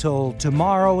Mantle.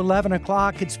 Tomorrow, 11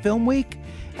 o'clock, it's Film Week,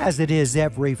 as it is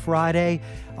every Friday.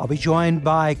 I'll be joined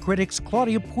by critics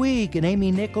Claudia Puig and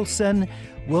Amy Nicholson.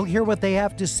 We'll hear what they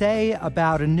have to say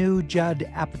about a new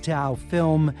Judd Apatow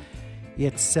film.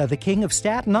 It's The King of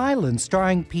Staten Island,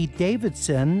 starring Pete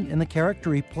Davidson, and the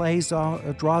character he plays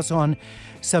draws on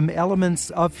some elements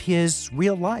of his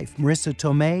real life. Marissa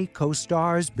Tomei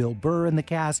co-stars, Bill Burr in the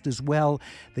cast as well.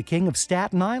 The King of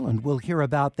Staten Island, we'll hear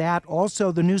about that.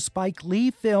 Also, the new Spike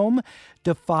Lee film,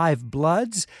 Da 5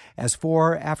 Bloods, as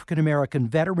 4 African-American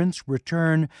veterans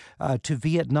return to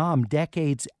Vietnam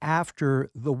decades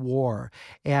after the war.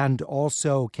 And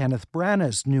also Kenneth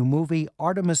Branagh's new movie,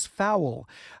 Artemis Fowl,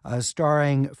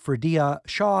 starring Ferdia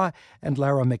Shaw and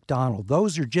Lara McDonald.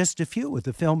 Those are just a few of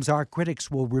the films our critics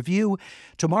will review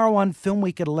tomorrow on Film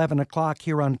Week at 11 o'clock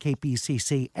here on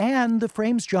KPCC. And the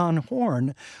Frame's John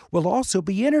Horn will also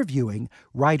be interviewing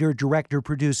writer, director,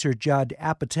 producer Judd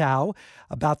Apatow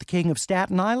about The King of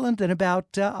Staten Island and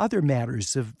about other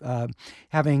matters of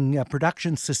having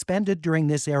production suspended during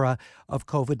this era of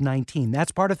COVID-19.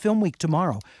 That's part of Film Week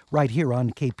tomorrow, right here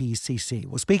on KPCC.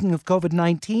 Well, speaking of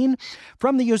COVID-19,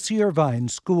 from the UC Irvine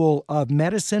School of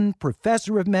Medicine,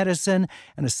 professor of medicine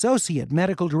and associate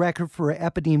medical director for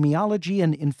epidemiology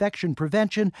and infection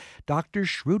prevention, Dr.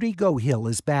 Shruti Gohil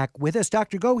is back with us.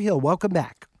 Dr. Gohil, welcome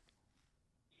back.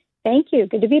 Thank you.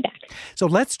 Good to be back. So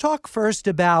let's talk first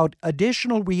about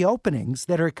additional reopenings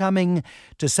that are coming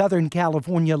to Southern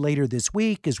California later this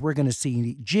week, as we're going to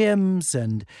see gyms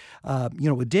and,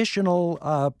 additional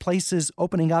places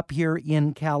opening up here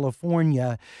in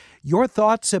California. Your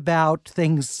thoughts about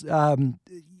things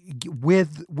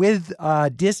with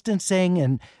distancing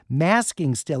and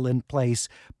masking still in place,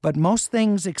 but most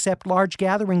things except large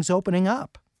gatherings opening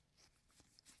up?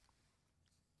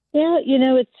 Yeah,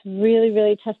 it's really,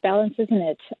 really tough balance, isn't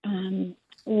it?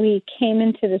 We came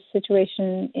into this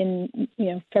situation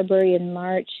in, February and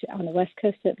March, on the West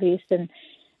Coast at least, and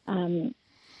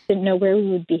didn't know where we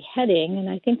would be heading. And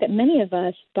I think that many of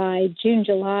us by June,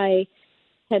 July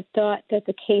had thought that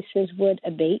the cases would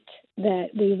abate, that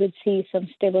we would see some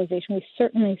stabilization. We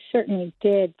certainly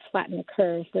did flatten the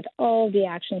curve with all the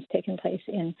actions taking place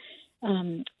in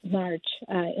March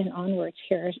and onwards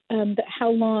here. But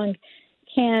how long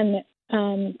can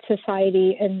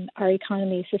society and our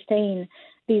economy sustain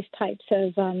these types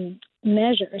of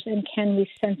measures, and can we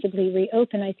sensibly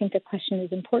reopen? I think the question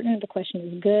is important. The question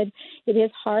is good. It is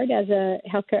hard as a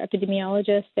healthcare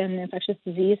epidemiologist and infectious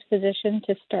disease physician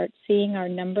to start seeing our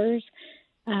numbers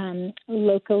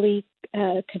locally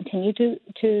continue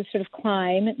to sort of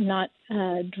climb, not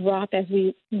drop as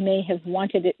we may have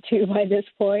wanted it to by this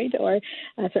point, or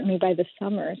certainly by the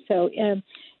summer. So,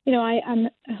 I'm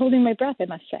holding my breath, I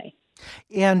must say.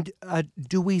 And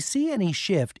do we see any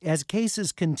shift as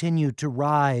cases continue to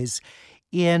rise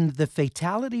in the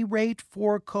fatality rate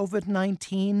for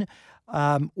COVID-19,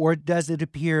 or does it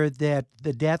appear that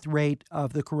the death rate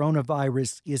of the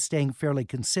coronavirus is staying fairly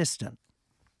consistent?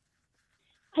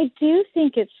 I do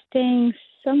think it's staying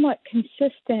somewhat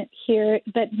consistent here,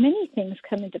 but many things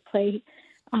come into play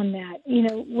on that.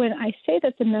 When I say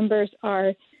that the numbers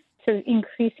are sort of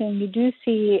increasing, you do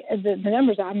see the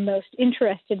numbers I'm most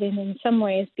interested in some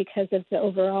ways, because of the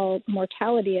overall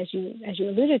mortality, as you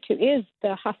alluded to, is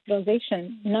the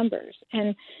hospitalization numbers.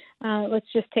 And let's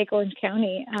just take Orange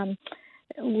County.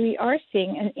 We are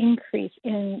seeing an increase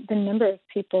in the number of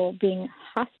people being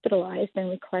hospitalized and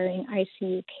requiring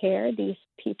ICU care. These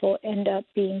people end up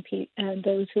being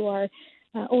those who are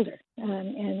older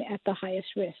and at the highest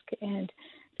risk. And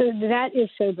So that is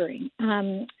sobering,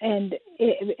 and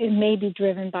it may be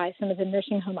driven by some of the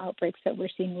nursing home outbreaks that we're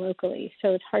seeing locally.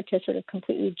 So it's hard to sort of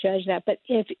completely judge that. But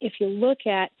if you look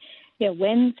at,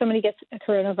 when somebody gets a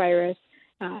coronavirus,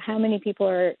 how many people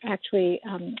are actually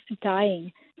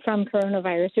dying from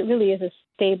coronavirus, it really is a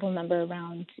stable number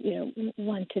around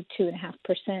 1 to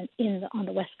 2.5% on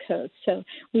the West Coast. So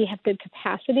we have good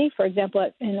capacity. For example,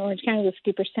 in Orange County, with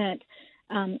 50%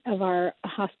 of our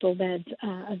hospital beds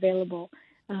available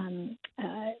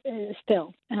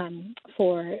still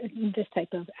for this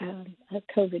type of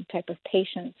COVID type of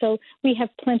patient. So we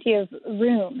have plenty of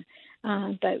room.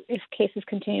 But if cases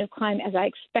continue to climb, as I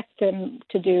expect them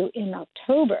to do in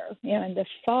October, in the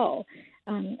fall,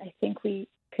 I think we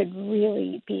could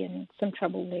really be in some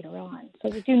trouble later on. So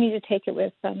we do need to take it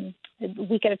with a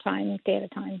week at a time, day at a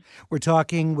time. We're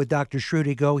talking with Dr.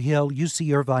 Shruti Gohil,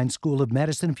 UC Irvine School of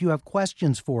Medicine. If you have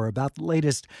questions for her about the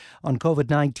latest on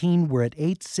COVID-19, we're at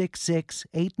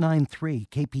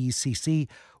 866-893-KPCC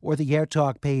or the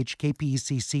AirTalk page,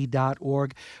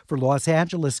 kpcc.org. For Los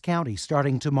Angeles County,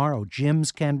 starting tomorrow,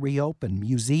 gyms can reopen,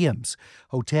 museums,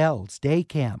 hotels, day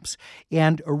camps,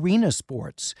 and arena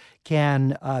sports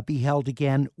can be held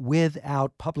again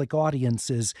without public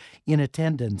audiences in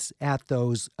attendance at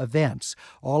those events.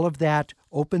 All of that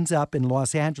opens up in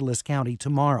Los Angeles County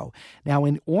tomorrow. Now,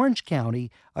 in Orange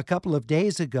County, a couple of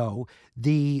days ago,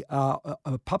 the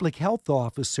public health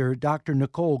officer, Dr.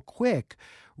 Nicole Quick,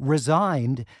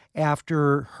 resigned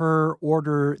after her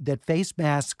order that face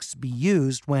masks be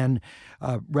used when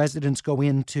residents go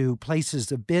into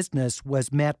places of business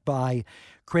was met by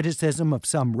criticism of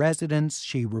some residents.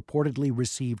 She reportedly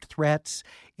received threats,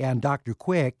 and Dr.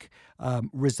 Quick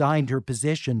resigned her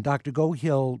position. Dr.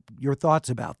 Gohil, your thoughts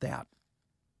about that?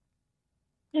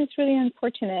 It's really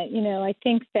unfortunate. I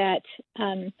think that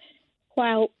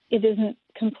while it isn't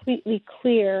completely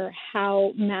clear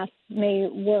how masks may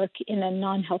work in a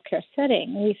non-healthcare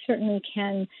setting, we certainly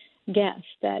can guess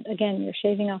that, again, you're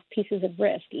shaving off pieces of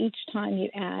risk each time you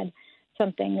add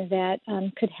something that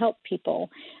could help people.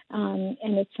 And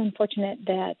it's unfortunate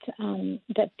that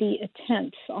that the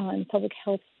attempts on public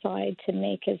health side to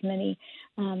make as many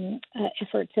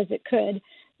efforts as it could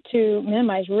to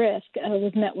minimize risk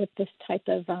was met with this type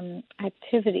of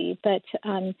activity. But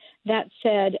that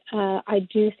said, I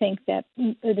do think that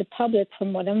the public,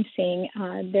 from what I'm seeing,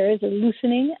 there is a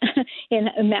loosening in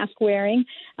mask wearing.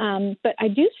 But I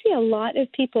do see a lot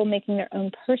of people making their own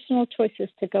personal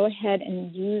choices to go ahead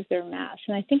and use their masks.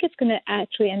 And I think it's going to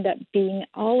actually end up being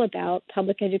all about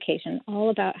public education,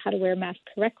 all about how to wear a mask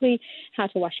correctly, how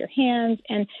to wash your hands,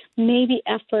 and maybe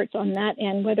efforts on that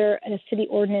end, whether a city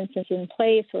ordinance is in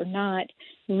place or not,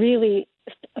 really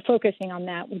focusing on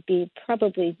that would be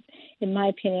probably, in my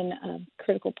opinion, a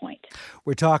critical point.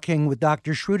 We're talking with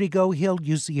Dr. Shruti Gohil,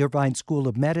 UC Irvine School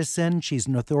of Medicine. She's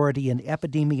an authority in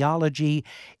epidemiology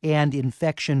and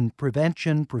infection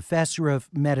prevention, professor of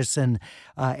medicine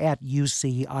at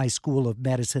UCI School of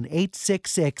Medicine.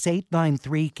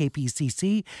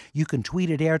 866-893-KPCC. You can tweet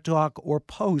at AirTalk or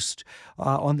post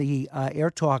on the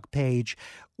AirTalk page.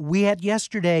 We had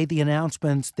yesterday the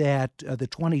announcements that the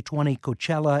 2020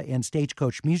 Coachella and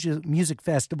Stagecoach music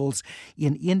festivals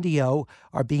in Indio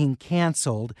are being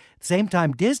canceled. At the same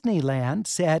time, Disneyland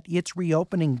set its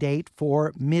reopening date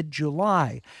for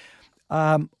mid-July.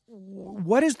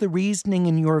 What is the reasoning,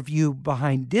 in your view,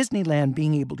 behind Disneyland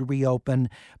being able to reopen,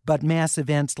 but mass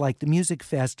events like the music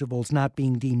festivals not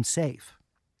being deemed safe?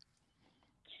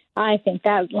 I think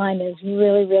that line is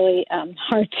really, really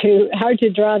hard to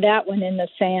draw that one in the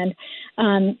sand.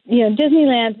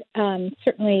 Disneyland,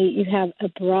 certainly you have a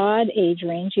broad age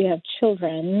range. You have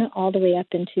children all the way up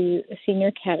into a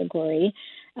senior category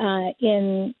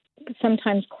in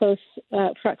sometimes close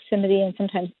proximity and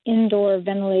sometimes indoor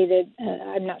ventilated.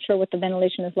 I'm not sure what the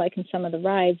ventilation is like in some of the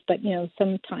rides, but,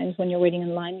 sometimes when you're waiting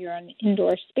in line, you're on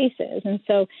indoor spaces. And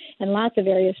lots of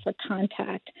areas for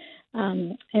contact.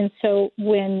 And so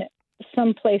when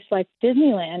some place like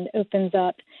Disneyland opens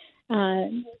up,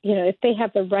 if they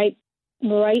have the right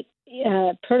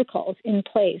protocols in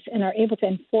place and are able to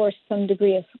enforce some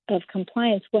degree of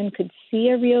compliance, one could see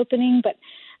a reopening. But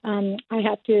I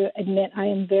have to admit, I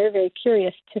am very, very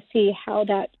curious to see how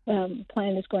that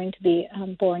plan is going to be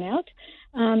borne out.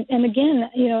 And again,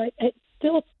 it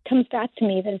still comes back to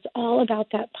me that it's all about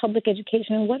that public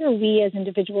education and what are we as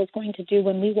individuals going to do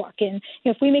when we walk in.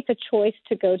 If we make a choice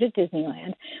to go to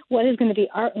Disneyland, what is going to be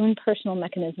our own personal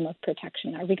mechanism of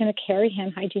protection? Are we going to carry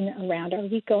hand hygiene around? Are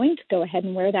we going to go ahead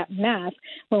and wear that mask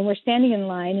when we're standing in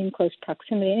line in close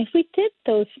proximity? And if we did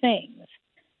those things,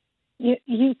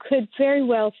 you could very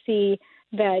well see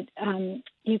that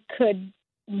you could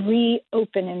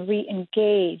reopen and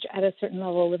re-engage at a certain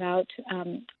level without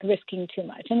risking too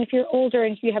much. And if you're older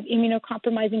and if you have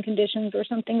immunocompromising conditions or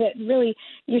something that really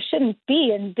you shouldn't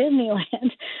be in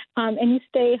Disneyland, and you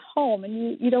stay home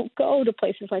and you don't go to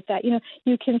places like that, you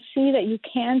can see that you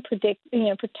can protect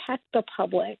the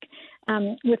public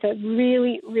with a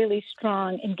really, really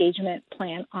strong engagement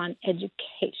plan on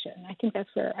education. I think that's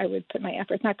where I would put my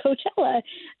efforts. Now, Coachella,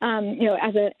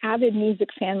 as an avid music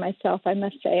fan myself, I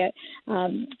must say it,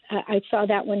 I saw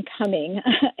that one coming,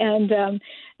 and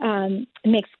it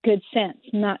makes good sense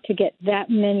not to get that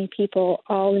many people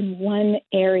all in one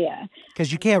area.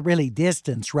 Because you can't really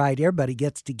distance, right? Everybody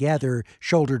gets together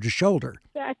shoulder to shoulder.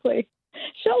 Exactly.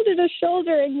 Shoulder to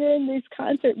shoulder, and you're in these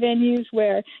concert venues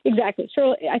where, exactly.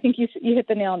 So I think you hit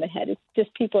the nail on the head. It's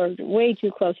just people are way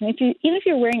too close, and even if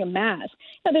you're wearing a mask,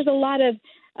 there's a lot of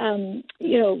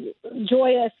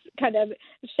joyous kind of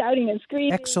shouting and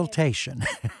screaming. Exultation.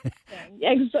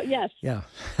 Yes. Yeah.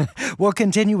 We'll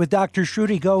continue with Dr.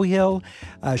 Shruti Gohill.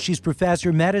 She's professor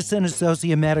of medicine,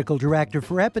 associate medical director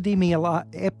for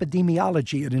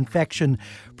epidemiology and infection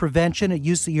prevention at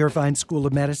UC Irvine School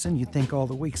of Medicine. You'd think all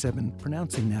the weeks I've been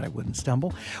pronouncing that I wouldn't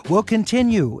stumble. We'll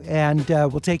continue, and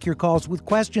we'll take your calls with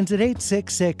questions at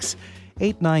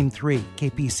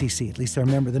 866-893-KPCC. At least I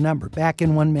remember the number. Back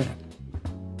in 1 minute.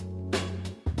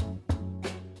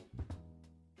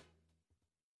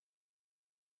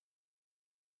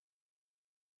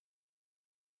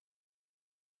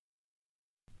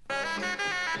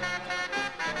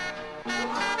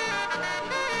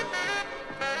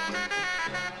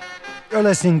 You're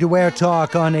listening to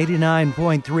AirTalk on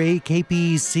 89.3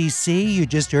 KPCC. You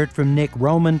just heard from Nick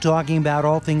Roman talking about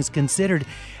All Things Considered.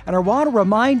 And I want to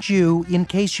remind you, in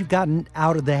case you've gotten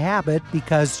out of the habit,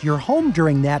 because you're home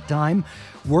during that time,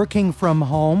 working from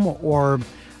home, or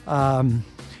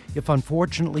if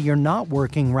unfortunately you're not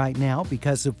working right now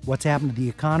because of what's happened to the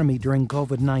economy during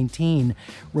COVID-19,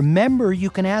 remember you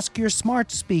can ask your smart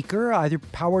speaker, either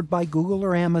powered by Google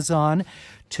or Amazon,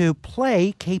 to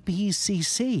play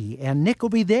KPCC, and Nick will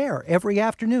be there every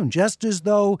afternoon, just as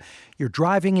though you're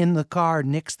driving in the car.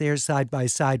 Nick's there side by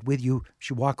side with you. You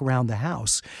should walk around the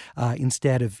house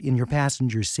instead of in your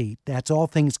passenger seat. That's All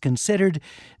Things Considered.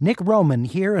 Nick Roman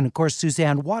here, and of course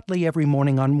Suzanne Watley every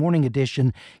morning on Morning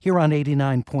Edition here on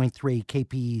 89.3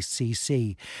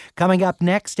 KPCC. Coming up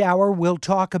next hour, we'll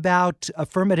talk about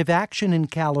affirmative action in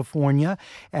California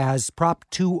as Prop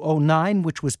 209,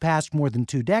 which was passed more than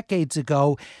 2 decades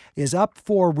ago, is up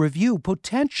for review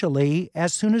potentially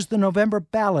as soon as the November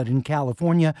ballot in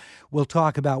California. We'll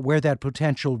talk about where that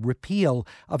potential repeal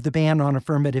of the ban on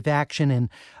affirmative action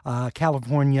in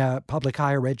California public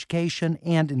higher education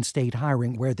and in state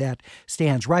hiring, where that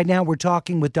stands. Right now, we're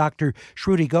talking with Dr.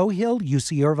 Shruti Gohill,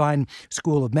 UC Irvine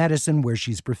School of Medicine, where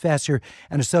she's professor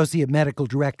and associate medical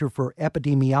director for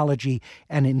epidemiology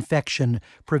and infection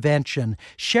prevention.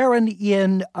 Sharon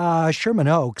in Sherman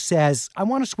Oaks says, I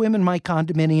want to swim in my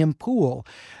condominium pool.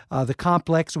 The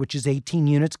complex, which is 18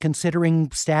 units,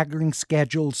 considering staggering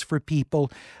schedules for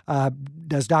people.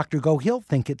 Does Dr. Gohill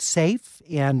think it's safe?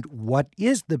 And what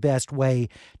is the best way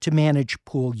to manage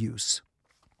pool use?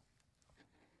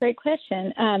 Great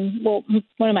question. Well,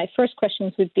 one of my first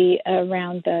questions would be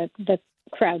around the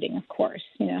crowding, of course.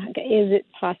 Is it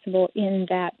possible in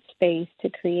that space to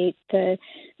create the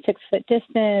 6-foot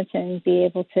distance and be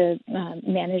able to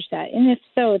manage that? And if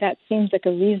so, that seems like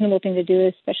a reasonable thing to do,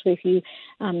 especially if you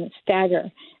stagger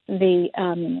the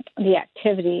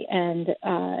activity and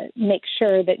make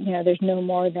sure that there's no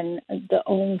more than the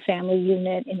own family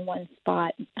unit in one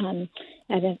spot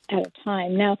at a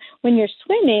time. Now, when you're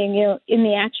swimming, in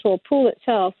the actual pool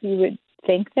itself, you would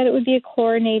think that it would be a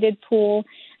chlorinated pool.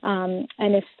 And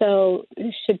if so,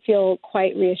 you should feel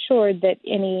quite reassured that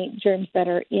any germs that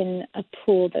are in a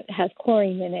pool that has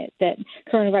chlorine in it, that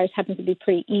coronavirus happens to be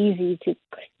pretty easy to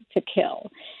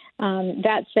kill.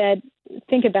 That said,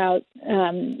 think about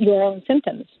your own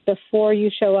symptoms before you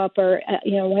show up. Or,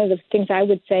 one of the things I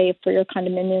would say for your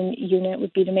condominium unit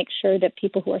would be to make sure that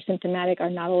people who are symptomatic are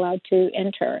not allowed to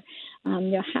enter.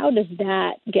 How does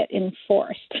that get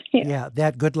enforced? Yeah,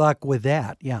 good luck with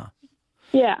that, yeah.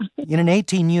 Yeah. In an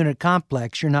 18-unit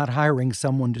complex, you're not hiring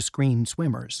someone to screen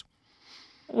swimmers.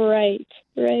 Right.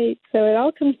 So it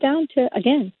all comes down to,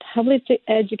 again, public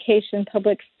education,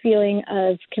 public feeling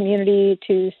of community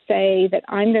to say that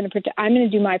I'm going to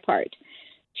do my part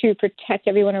to protect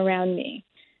everyone around me.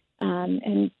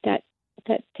 And that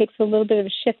takes a little bit of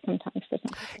a shift sometimes for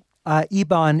some people.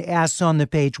 Iban asks on the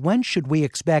page, when should we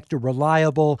expect a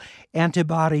reliable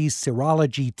antibody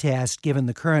serology test, given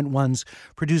the current ones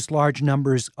produce large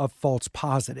numbers of false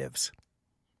positives?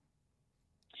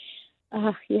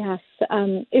 Yes.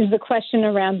 Is the question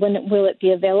around when will it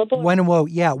be available?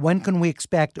 When can we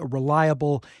expect a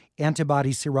reliable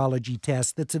antibody serology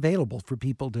test that's available for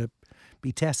people to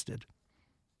be tested?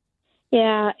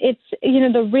 Yeah, it's,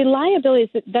 the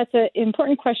reliability, that's an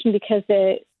important question because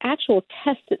the actual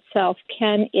test itself,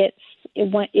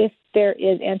 if there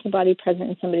is antibody present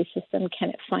in somebody's system, can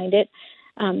it find it?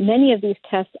 Many of these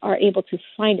tests are able to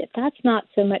find it. That's not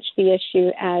so much the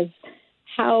issue as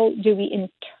how do we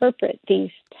interpret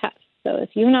these tests. So if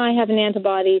you and I have an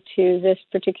antibody to this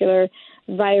particular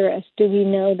virus, do we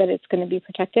know that it's going to be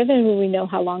protective, and do we know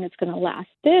how long it's going to last?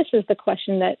 This is the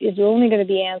question that is only going to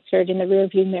be answered in the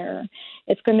rearview mirror.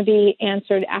 It's going to be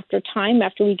answered after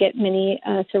we get many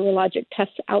serologic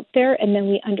tests out there, and then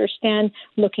we understand,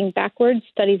 looking backwards,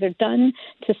 studies are done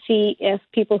to see if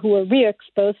people who are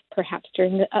re-exposed, perhaps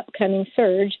during the upcoming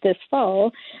surge this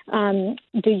fall,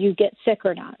 do you get sick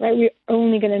or not, right? We're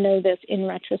only going to know this in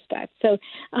retrospect. So,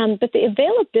 but the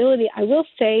availability, I will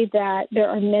say that there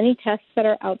are many tests that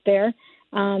are out there.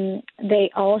 They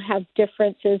all have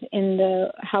differences in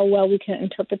how well we can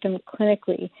interpret them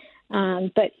clinically.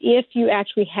 But if you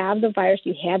actually have the virus,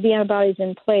 you have the antibodies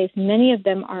in place, many of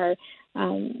them are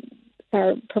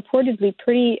purportedly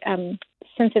pretty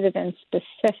sensitive and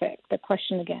specific. The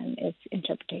question, again, is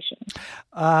interpretation.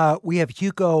 We have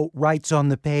Hugo writes on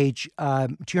the page,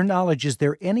 to your knowledge, is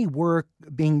there any work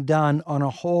being done on a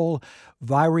whole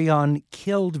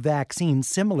virion-killed vaccine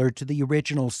similar to the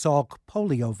original Salk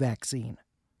polio vaccine?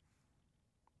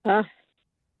 That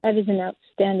is an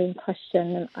outstanding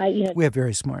question. We have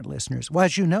very smart listeners. Well,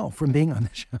 as you know from being on the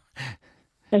show.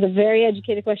 That's a very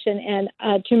educated question. And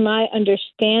to my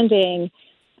understanding,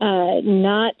 there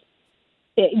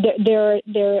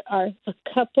are a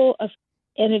couple of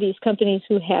companies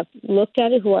who have looked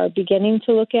at it, who are beginning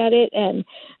to look at it,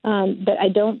 but I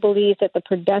don't believe that the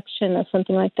production of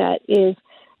something like that is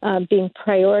being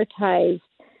prioritized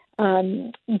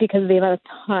because of the amount of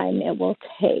time it will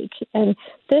take. And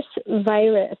this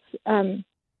virus,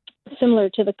 similar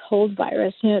to the cold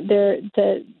virus,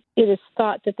 it is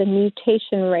thought that the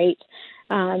mutation rate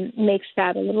makes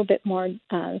that a little bit more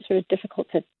sort of difficult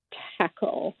to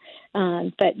tackle.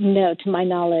 But no, to my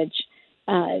knowledge,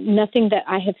 nothing that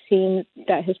I have seen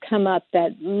that has come up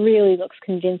that really looks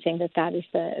convincing that is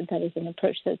an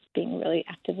approach that's being really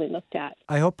actively looked at.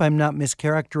 I hope I'm not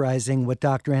mischaracterizing what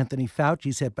Dr. Anthony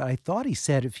Fauci said, but I thought he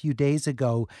said a few days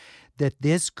ago that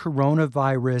this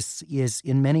coronavirus is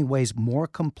in many ways more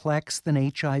complex than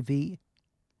HIV.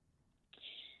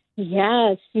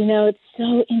 Yes, it's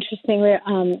so interesting.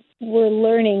 We're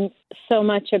learning so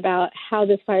much about how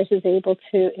this virus is able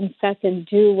to infect and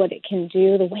do what it can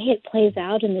do, the way it plays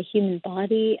out in the human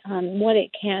body, what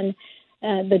it can,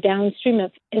 the downstream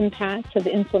of impacts of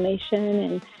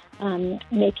inflammation and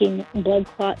making blood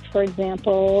clots, for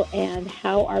example, and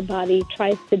how our body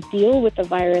tries to deal with the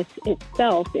virus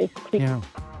itself is creating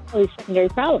really secondary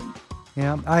problems.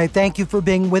 Yeah, I thank you for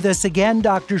being with us again,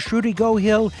 Dr. Shruti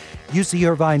Gohill, UC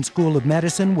Irvine School of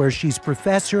Medicine, where she's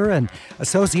professor and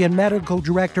associate medical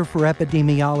director for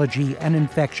epidemiology and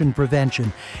infection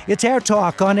prevention. It's Air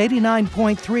Talk on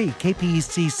 89.3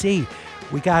 KPCC.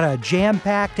 We got a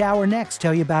jam-packed hour next.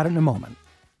 Tell you about it in a moment.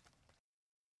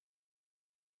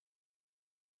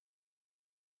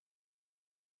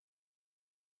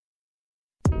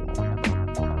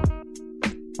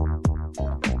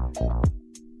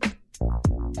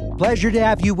 Pleasure to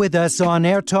have you with us on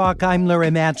Air Talk. I'm Larry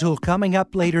Mantle. Coming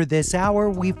up later this hour,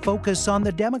 we focus on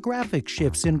the demographic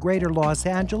shifts in greater Los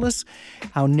Angeles,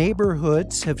 how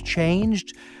neighborhoods have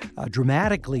changed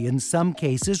dramatically in some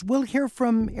cases. We'll hear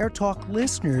from Air Talk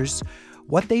listeners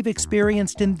what they've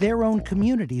experienced in their own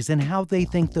communities and how they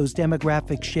think those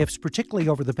demographic shifts, particularly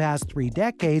over the past 3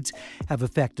 decades, have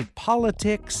affected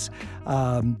politics,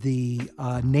 the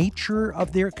nature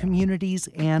of their communities,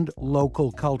 and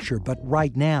local culture. But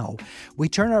right now, we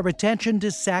turn our attention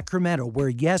to Sacramento, where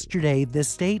yesterday the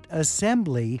state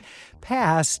assembly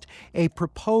passed a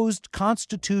proposed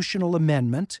constitutional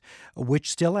amendment,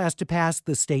 which still has to pass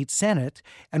the state Senate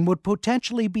and would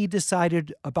potentially be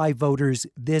decided by voters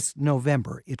this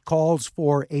November. It calls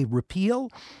for a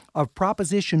repeal of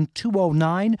Proposition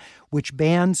 209, which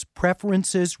bans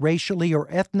preferences racially or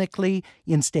ethnically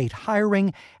in state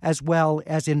hiring, as well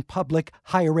as in public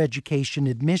higher education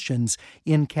admissions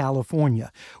in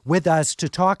California. With us to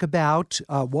talk about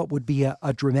what would be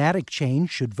a dramatic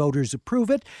change should voters approve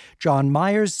it, John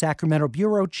Myers, Sacramento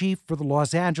Bureau Chief for the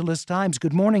Los Angeles Times.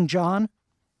 Good morning, John.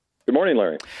 Good morning,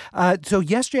 Larry. So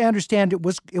yesterday, I understand it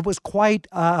was quite,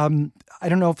 I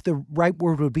don't know if the right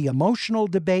word would be emotional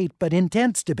debate, but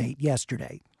intense debate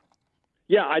yesterday.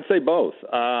 Yeah, I'd say both.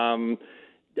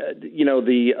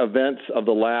 The events of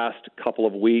the last couple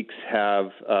of weeks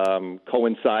have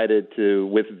coincided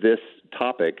with this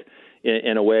topic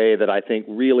in a way that I think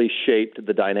really shaped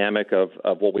the dynamic of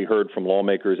what we heard from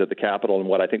lawmakers at the Capitol and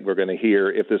what I think we're going to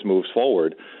hear if this moves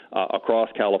forward across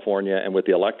California and with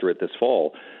the electorate this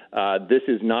fall. This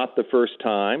is not the first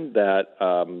time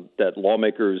that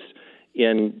lawmakers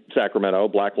in Sacramento,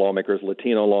 black lawmakers,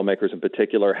 Latino lawmakers in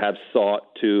particular, have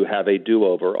sought to have a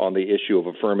do-over on the issue of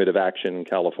affirmative action in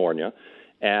California.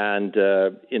 And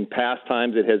in past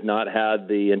times, it has not had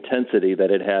the intensity that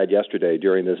it had yesterday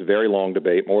during this very long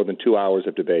debate, more than 2 hours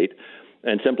of debate.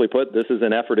 And simply put, this is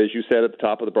an effort, as you said at the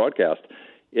top of the broadcast,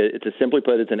 simply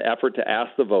put, it's an effort to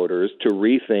ask the voters to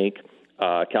rethink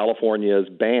California's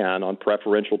ban on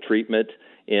preferential treatment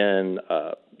in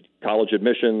college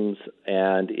admissions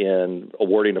and in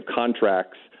awarding of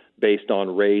contracts based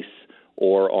on race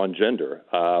or on gender.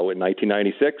 In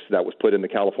 1996, that was put in the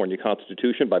California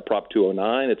Constitution by Prop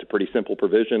 209. It's a pretty simple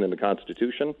provision in the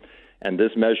Constitution, and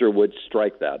this measure would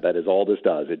strike that. That is all this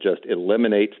does. It just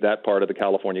eliminates that part of the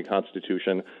California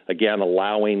Constitution, again,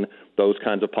 allowing those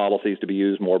kinds of policies to be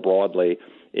used more broadly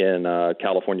in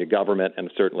California government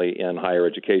and certainly in higher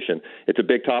education. It's a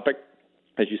big topic.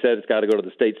 As you said, it's got to go to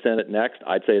the state Senate next.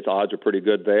 I'd say its odds are pretty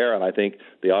good there, and I think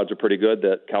the odds are pretty good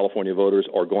that California voters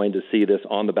are going to see this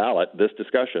on the ballot, this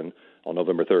discussion, on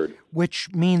November 3rd. Which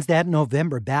means that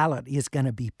November ballot is going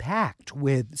to be packed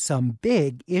with some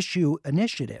big issue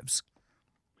initiatives.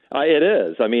 It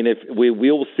is. I mean, if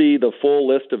we'll see the full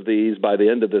list of these by the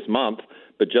end of this month.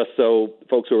 But just so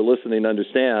folks who are listening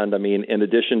understand, I mean, in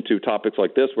addition to topics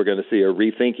like this, we're going to see a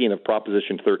rethinking of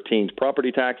Proposition 13's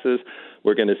property taxes.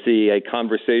 We're going to see a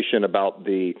conversation about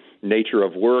the nature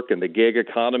of work and the gig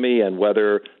economy and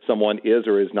whether someone is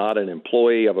or is not an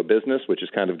employee of a business, which is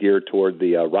kind of geared toward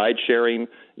the ride-sharing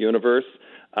universe.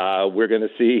 We're going to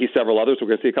see several others. We're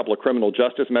going to see a couple of criminal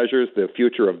justice measures, the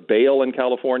future of bail in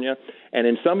California. And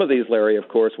in some of these, Larry, of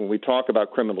course, when we talk about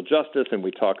criminal justice and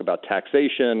we talk about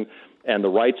taxation and the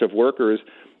rights of workers,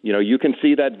 you can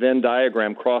see that Venn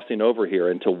diagram crossing over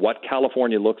here into what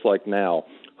California looks like now.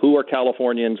 Who are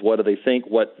Californians? What do they think?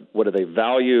 What do they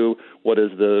value? What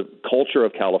does the culture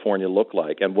of California look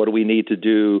like? And what do we need to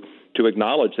do to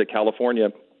acknowledge that California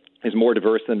is more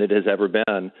diverse than it has ever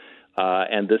been?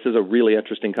 And this is a really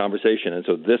interesting conversation. And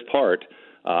so this part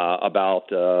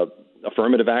about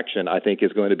affirmative action, I think,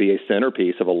 is going to be a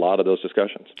centerpiece of a lot of those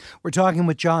discussions. We're talking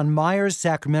with John Myers,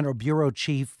 Sacramento bureau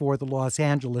chief for the Los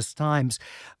Angeles Times.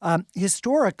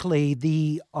 Historically,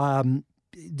 the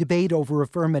debate over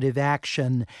affirmative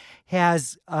action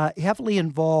has heavily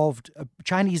involved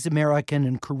Chinese American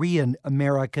and Korean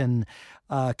American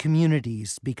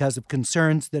communities because of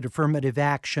concerns that affirmative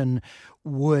action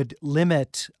would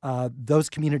limit those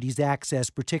communities' access,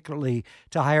 particularly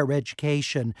to higher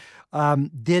education. Was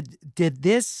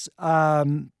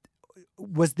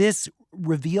this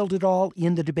revealed at all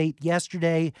in the debate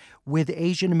yesterday with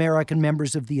Asian American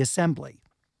members of the Assembly?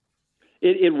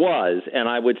 It was, and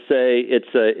I would say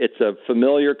it's a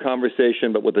familiar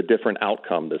conversation, but with a different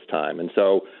outcome this time. And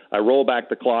so I roll back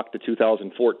the clock to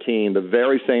 2014. The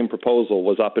very same proposal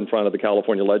was up in front of the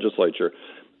California legislature.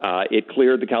 It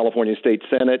cleared the California State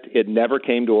Senate. It never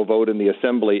came to a vote in the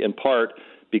Assembly, in part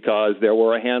because there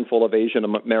were a handful of Asian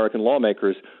American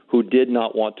lawmakers who did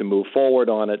not want to move forward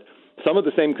on it. Some of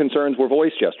the same concerns were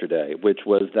voiced yesterday, which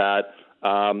was that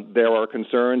there are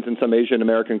concerns in some Asian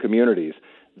American communities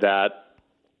that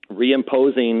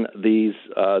reimposing these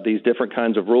different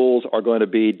kinds of rules are going to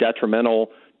be detrimental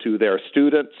to their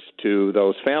students, to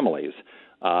those families,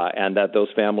 and that those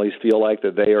families feel like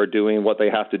that they are doing what they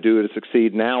have to do to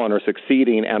succeed now and are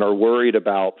succeeding and are worried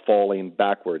about falling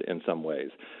backward in some ways.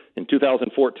 In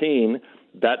 2014,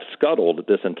 that scuttled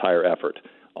this entire effort.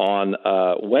 On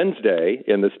Wednesday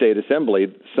in the state assembly,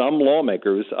 some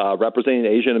lawmakers representing the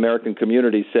Asian American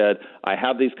community said, I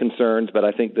have these concerns, but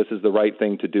I think this is the right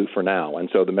thing to do for now. And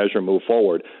so the measure moved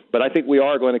forward. But I think we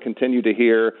are going to continue to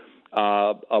hear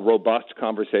a robust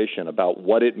conversation about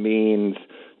what it means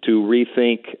to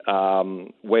rethink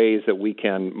ways that we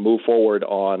can move forward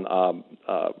on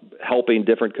helping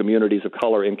different communities of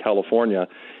color in California.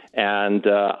 And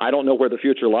I don't know where the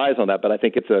future lies on that, but I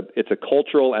think it's a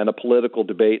cultural and a political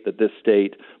debate that this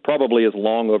state probably is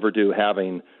long overdue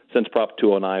having since Prop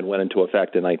 209 went into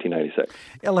effect in 1996.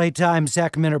 LA Times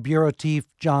Sacramento Bureau Chief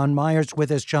John Myers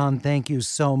with us. John, thank you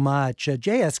so much.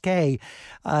 JSK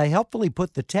helpfully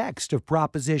put the text of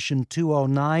Proposition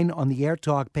 209 on the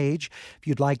AirTalk page. If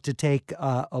you'd like to take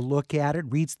a look at it,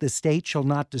 reads: the state shall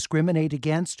not discriminate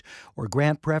against or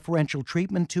grant preferential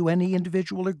treatment to any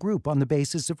individual or group on the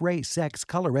basis of race, sex,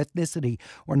 color, ethnicity,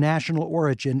 or national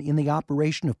origin in the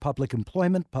operation of public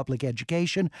employment, public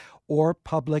education, or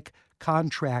public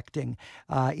contracting.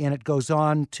 And it goes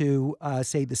on to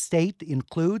say the state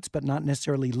includes, but not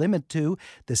necessarily limit to,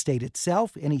 the state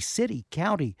itself, any city,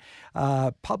 county,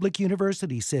 public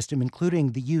university system,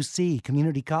 including the UC,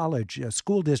 community college,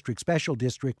 school district, special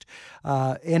district,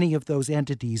 any of those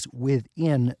entities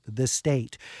within the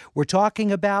state. We're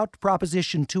talking about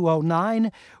Proposition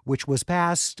 209, which was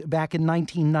passed back in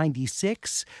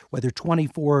 1996. Whether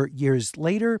 24 years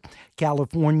later,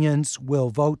 Californians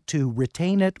will vote to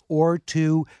retain it or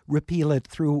to repeal it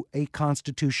through a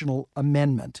constitutional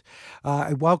amendment.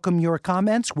 I welcome your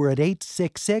comments. We're at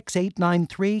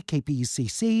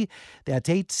 866-893-KPCC. That's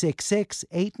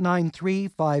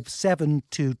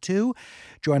 866-893-5722.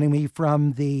 Joining me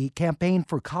from the Campaign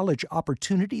for College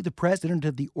Opportunity, the president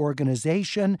of the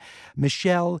organization,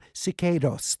 Michelle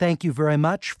Siqueiros. Thank you very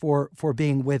much for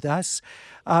being with us.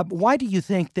 Why do you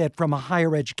think that from a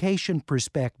higher education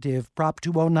perspective, Prop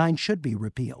 209 should be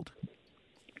repealed?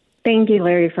 Thank you,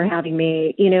 Larry, for having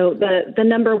me. You know, the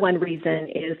number one reason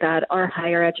is that our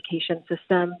higher education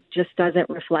system just doesn't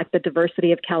reflect the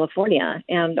diversity of California,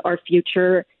 and our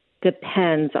future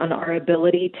depends on our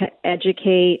ability to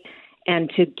educate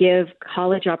and to give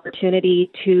college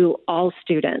opportunity to all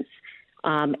students.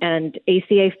 And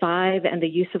ACA 5 and the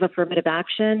use of affirmative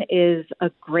action is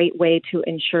a great way to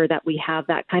ensure that we have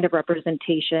that kind of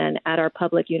representation at our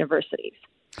public universities.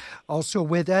 Also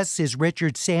with us is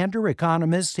Richard Sander,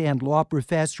 economist and law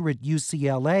professor at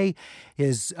UCLA.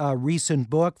 His recent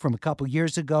book from a couple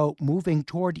years ago, Moving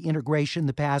Toward Integration,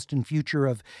 the Past and Future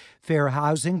of Fair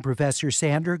Housing. Professor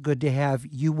Sander, good to have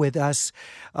you with us.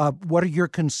 What are your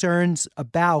concerns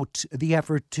about the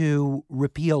effort to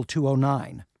repeal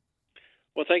 209?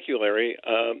 Well, thank you, Larry.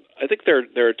 I think there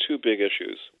are two big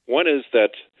issues. One is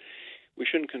that we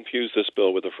shouldn't confuse this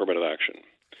bill with affirmative action.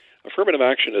 Affirmative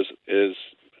action is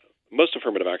most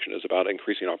affirmative action is about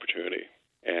increasing opportunity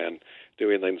and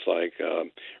doing things like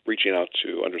reaching out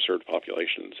to underserved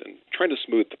populations and trying to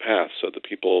smooth the path so that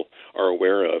people are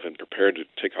aware of and prepared to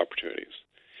take opportunities.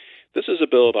 This is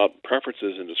a bill about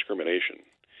preferences and discrimination.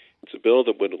 It's a bill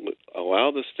that would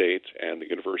allow the state and the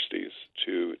universities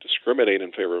to discriminate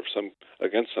in favor of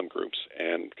against some groups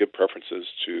and give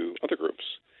preferences to other groups.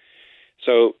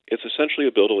 So it's essentially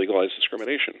a bill to legalize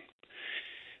discrimination.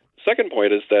 The second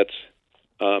point is that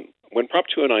when Prop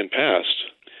 209 passed,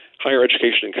 higher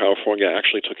education in California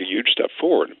actually took a huge step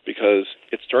forward because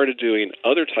it started doing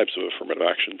other types of affirmative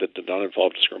action that did not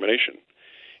involve discrimination.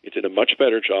 It did a much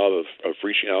better job of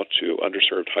reaching out to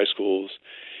underserved high schools.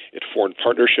 It formed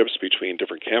partnerships between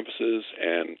different campuses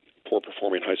and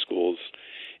poor-performing high schools.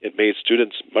 It made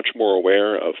students much more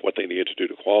aware of what they needed to do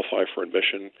to qualify for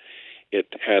admission.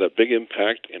 It had a big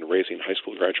impact in raising high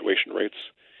school graduation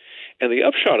rates. And the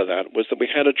upshot of that was that we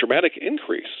had a dramatic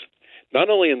increase, not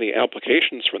only in the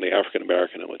applications from the African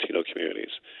American and Latino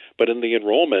communities, but in the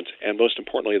enrollment and, most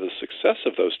importantly, the success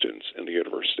of those students in the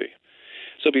university.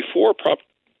 So before Prop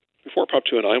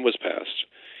 209 was passed,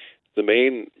 the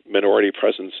main minority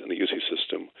presence in the UC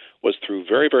system was through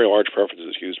very, very large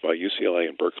preferences used by UCLA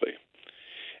and Berkeley.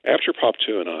 After Prop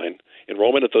 209,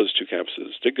 enrollment at those two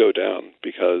campuses did go down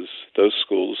because those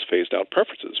schools phased out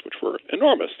preferences, which were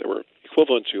enormous. They were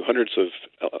equivalent to hundreds of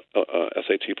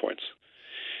SAT points.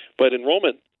 But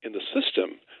enrollment in the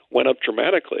system went up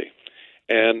dramatically,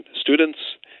 and students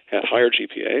had higher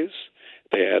GPAs.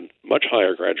 They had much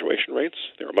higher graduation rates.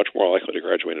 They were much more likely to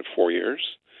graduate in 4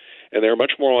 years, and they were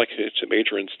much more likely to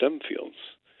major in STEM fields.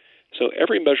 So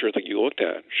every measure that you looked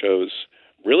at shows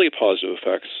really positive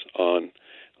effects on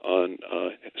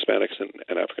Hispanics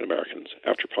and African Americans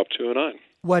after Prop 209.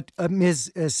 What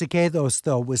Ms. Siqueiros,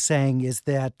 though, was saying is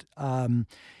that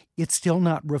it's still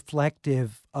not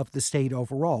reflective of the state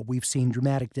overall. We've seen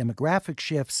dramatic demographic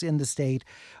shifts in the state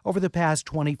over the past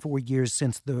 24 years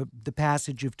since the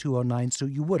passage of 209, so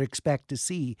you would expect to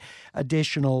see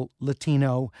additional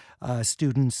Latino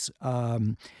students,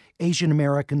 Asian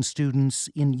American students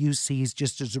in UCs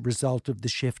just as a result of the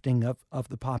shifting of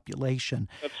the population.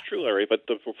 That's true, Larry, but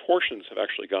the proportions have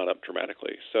actually gone up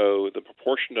dramatically. So the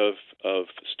proportion of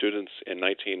students in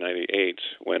 1998,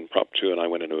 when Prop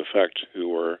 209 went into effect, who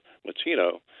were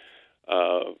Latino,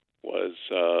 was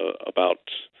about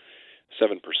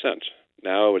 7%.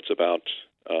 Now it's about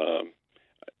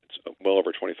it's well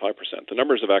over 25%. The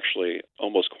numbers have actually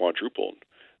almost quadrupled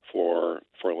for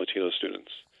Latino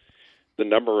students. The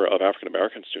number of African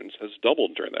American students has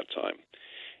doubled during that time,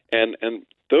 and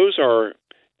those are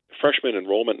freshman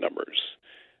enrollment numbers.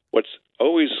 What's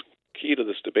always key to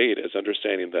this debate is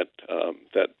understanding that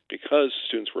that because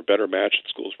students were better matched at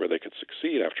schools where they could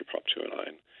succeed after Prop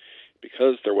 209,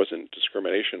 because there wasn't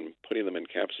discrimination putting them in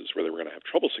campuses where they were going to have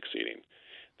trouble succeeding,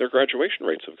 their graduation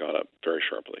rates have gone up very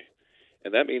sharply.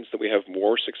 And that means that we have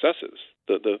more successes.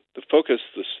 The focus,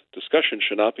 this discussion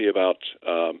should not be about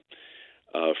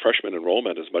freshman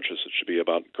enrollment as much as it should be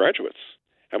about graduates.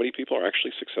 How many people are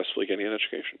actually successfully getting an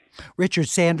education? Richard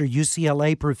Sander,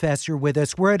 UCLA professor, with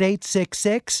us. We're at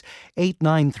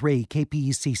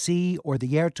 866-893-KPECC or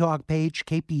the AirTalk page,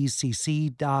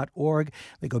 kpecc.org.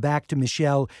 We go back to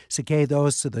Michelle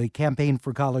Siqueiros of the Campaign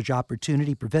for College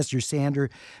Opportunity. Professor Sander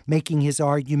making his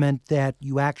argument that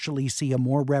you actually see a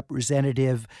more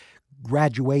representative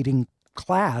graduating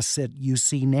class at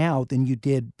UC now than you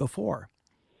did before.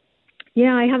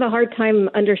 Yeah, I have a hard time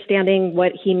understanding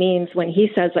what he means when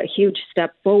he says a huge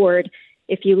step forward.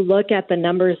 If you look at the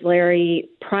numbers, Larry,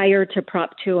 prior to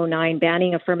Prop 209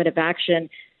 banning affirmative action,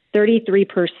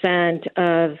 33%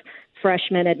 of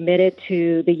freshmen admitted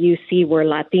to the UC were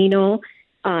Latino.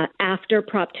 After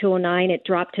Prop 209, it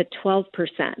dropped to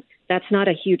 12%. That's not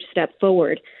a huge step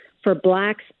forward. For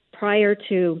blacks, prior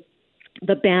to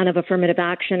the ban of affirmative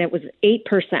action, it was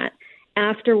 8%.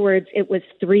 Afterwards, it was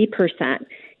 3%.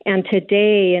 And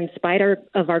today, in spite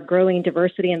of our growing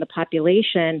diversity in the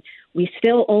population, we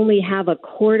still only have a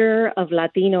quarter of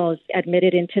Latinos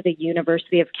admitted into the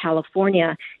University of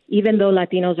California, even though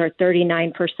Latinos are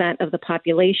 39% of the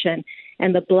population.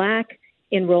 And the black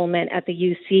enrollment at the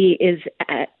UC is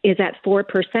at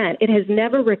 4%. It has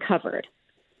never recovered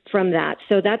from that.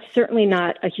 So that's certainly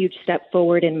not a huge step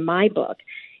forward in my book.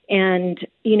 And,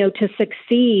 to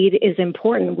succeed is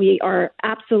important. We are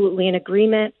absolutely in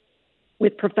agreement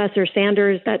with Professor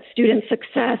Sanders that student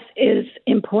success is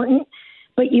important,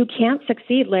 but you can't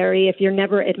succeed, Larry, if you're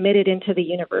never admitted into the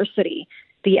university.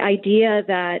 The idea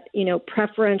that,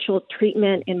 preferential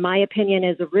treatment, in my opinion,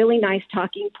 is a really nice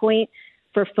talking point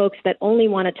for folks that only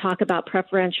want to talk about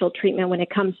preferential treatment when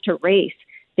it comes to race.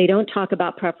 They don't talk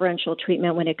about preferential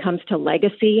treatment when it comes to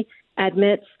legacy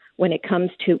admits, when it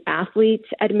comes to athletes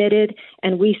admitted.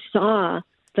 And we saw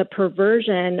the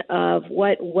perversion of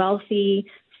what wealthy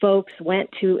folks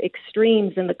went to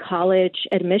extremes in the college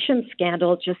admission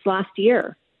scandal just last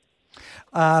year.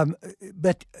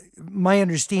 But my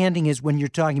understanding is when you're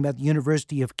talking about the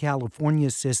University of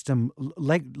California system,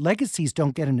 legacies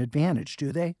don't get an advantage,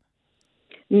 do they?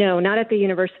 No, not at the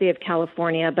University of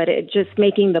California, but it just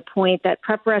making the point that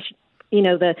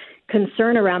the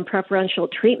concern around preferential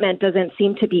treatment doesn't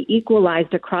seem to be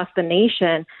equalized across the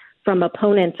nation from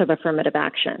opponents of affirmative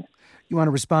action. You want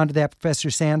to respond to that,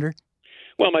 Professor Sander?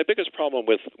 Well, my biggest problem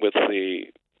with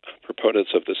the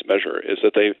proponents of this measure is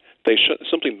that they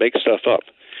simply make stuff up.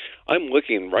 I'm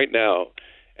looking right now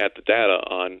at the data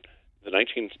on the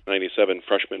 1997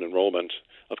 freshman enrollment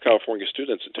of California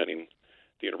students attending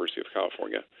the University of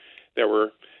California. There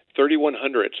were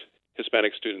 3,100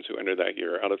 Hispanic students who entered that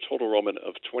year out of total enrollment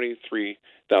of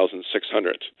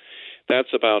 23,600.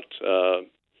 That's about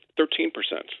 13%.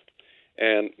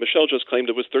 And Michelle just claimed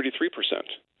it was 33%.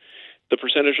 The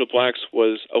percentage of blacks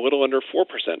was a little under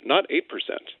 4%, not 8%.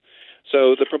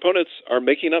 So the proponents are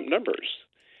making up numbers.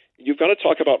 You've got to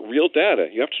talk about real data.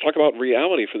 You have to talk about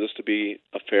reality for this to be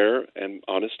a fair and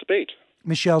honest debate.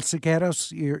 Michelle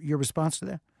Siqueiros, your response to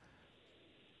that?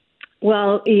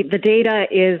 Well, the data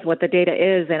is what the data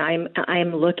is, and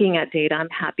I'm looking at data. I'm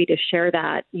happy to share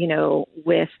that,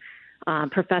 with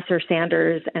Professor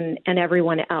Sanders and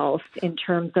everyone else in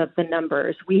terms of the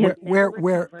numbers. We have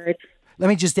recovered. Let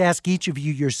me just ask each of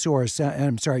you your source.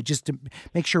 I'm sorry, just to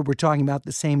make sure we're talking about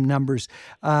the same numbers.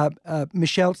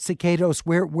 Michelle Siqueiros,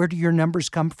 where do your numbers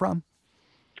come from?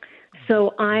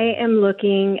 So I am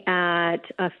looking at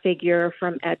a figure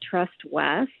from EdTrust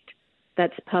West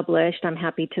that's published. I'm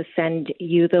happy to send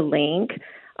you the link.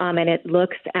 And it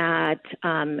looks at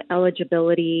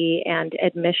eligibility and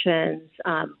admissions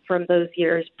from those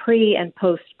years pre and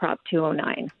post Prop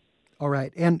 209. All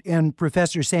right. And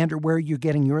Professor Sander, where are you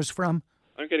getting yours from?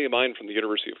 I'm getting mine from the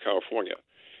University of California.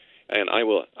 And I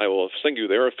will send you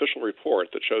their official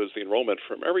report that shows the enrollment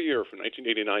from every year from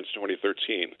 1989 to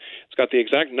 2013. It's got the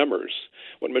exact numbers.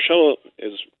 What Michelle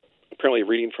is apparently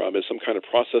reading from is some kind of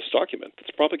processed document.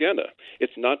 It's propaganda.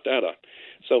 It's not data.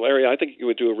 So, Larry, I think you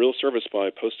would do a real service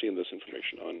by posting this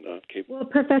information on cable. Well,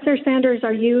 Professor Sanders,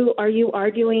 are you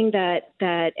arguing that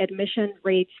admission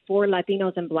rates for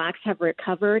Latinos and Blacks have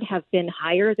been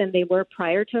higher than they were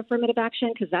prior to affirmative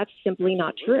action? Because that's simply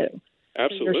not true.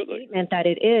 Absolutely. So your statement that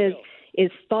it is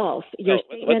false. Your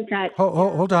statement that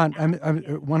hold on, I'm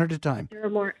one at a time. There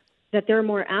are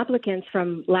more applicants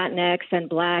from Latinx and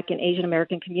Black and Asian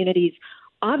American communities.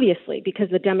 Obviously, because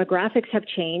the demographics have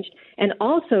changed, and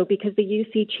also because the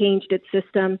UC changed its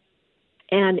system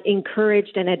and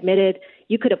encouraged and admitted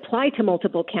you could apply to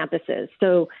multiple campuses.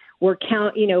 So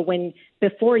when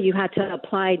before you had to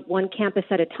apply one campus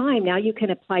at a time, now you can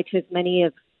apply to as many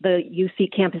of the UC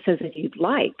campuses as you'd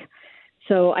like.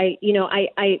 So I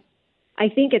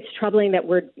think it's troubling that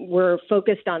we're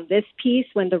focused on this piece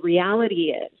when the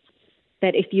reality is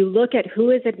that if you look at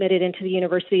who is admitted into the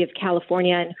University of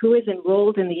California and who is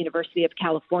enrolled in the University of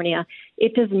California,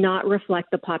 it does not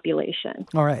reflect the population.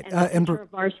 All right. And the future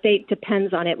of our state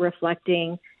depends on it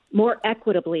reflecting more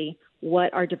equitably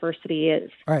what our diversity is.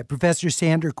 All right. Professor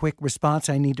Sander, quick response.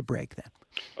 I need to break then.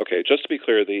 Okay. Just to be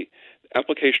clear, the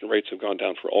application rates have gone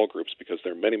down for all groups because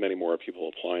there are many, many more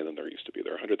people applying than there used to be.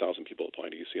 There are 100,000 people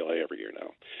applying to UCLA every year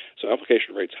now. So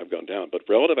application rates have gone down, but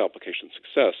relative application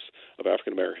success of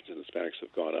African Americans and Hispanics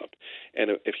have gone up. And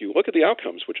if you look at the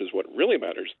outcomes, which is what really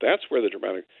matters, that's where the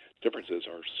dramatic differences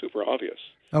are super obvious.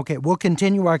 Okay, we'll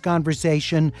continue our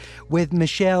conversation with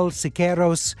Michelle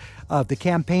Siqueiros of the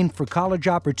Campaign for College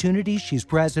Opportunity. She's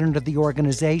president of the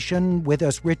organization. With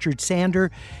us, Richard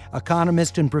Sander,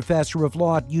 economist and professor of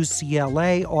law at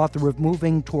UCLA, author of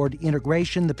Moving Toward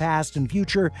Integration, the Past and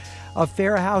Future of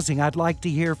Fair Housing. I'd like to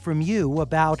hear from you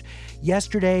about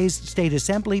yesterday's State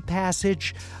Assembly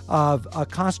passage of a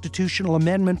constitutional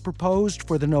amendment proposed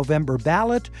for the November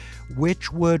ballot,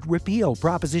 which would repeal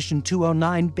Proposition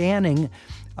 209 banning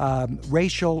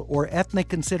racial or ethnic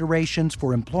considerations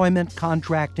for employment,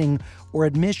 contracting, or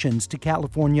admissions to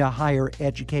California higher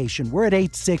education. We're at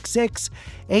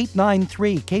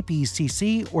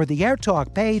 866-893-KPCC or the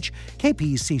AirTalk page,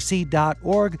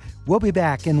 kpcc.org. We'll be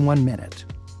back in 1 minute.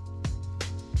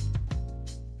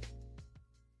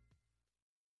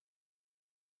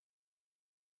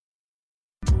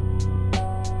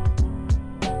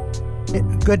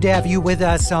 Good to have you with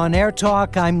us on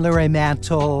AirTalk. I'm Larry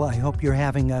Mantle. I hope you're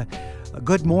having a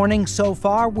good morning so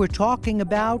far. We're talking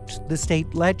about the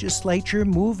state legislature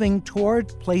moving toward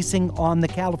placing on the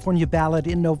California ballot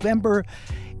in November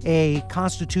a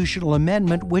constitutional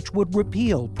amendment which would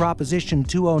repeal Proposition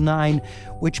 209,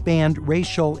 which banned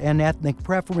racial and ethnic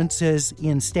preferences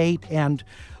in state and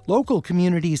local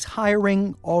communities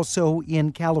hiring, also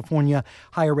in California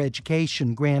higher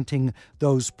education, granting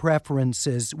those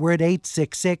preferences. We're at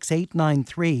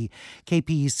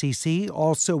 866-893-KPCC.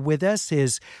 Also with us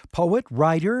is poet,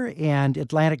 writer, and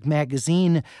Atlantic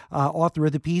Magazine author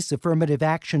of the piece, Affirmative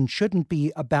Action Shouldn't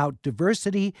Be About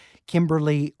Diversity,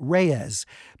 Kimberly Reyes.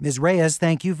 Ms. Reyes,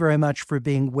 thank you very much for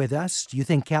being with us. Do you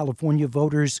think California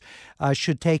voters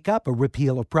should take up a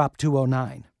repeal of Prop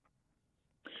 209?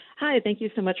 Hi, thank you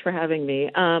so much for having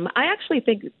me. I actually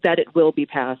think that it will be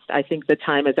passed. I think the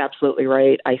time is absolutely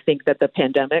right. I think that the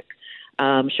pandemic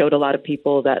showed a lot of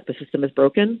people that the system is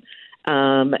broken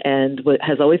and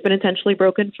has always been intentionally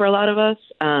broken for a lot of us.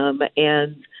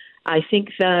 And I think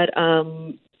that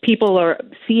people are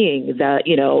seeing that,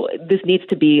 this needs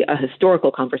to be a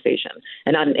historical conversation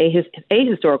and not an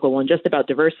ahistorical one, just about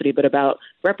diversity, but about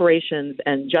reparations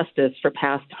and justice for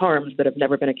past harms that have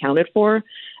never been accounted for.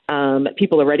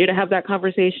 People are ready to have that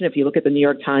conversation. If you look at the New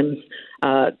York Times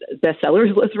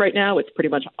bestsellers list right now, it's pretty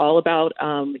much all about,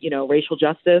 racial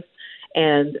justice.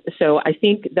 And so I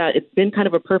think that it's been kind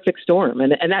of a perfect storm.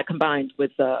 And that combined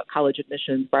with the college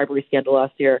admissions bribery scandal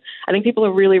last year, I think people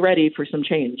are really ready for some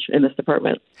change in this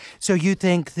department. So you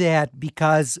think that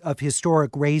because of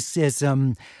historic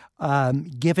racism,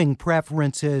 giving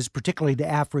preferences, particularly to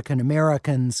African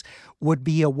Americans, would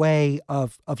be a way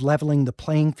of leveling the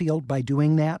playing field by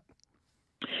doing that?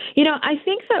 I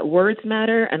think that words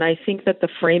matter, and I think that the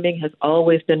framing has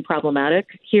always been problematic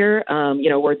here.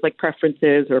 Words like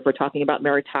preferences, or if we're talking about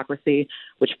meritocracy,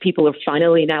 which people are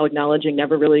finally now acknowledging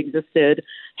never really existed,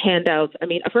 handouts.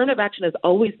 Affirmative action has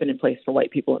always been in place for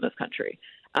white people in this country.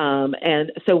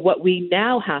 And so what we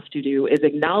now have to do is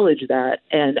acknowledge that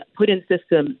and put in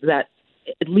systems that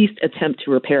at least attempt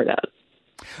to repair that.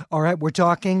 All right, we're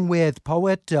talking with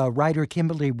poet, writer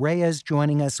Kimberly Reyes,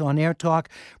 joining us on AirTalk,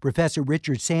 Professor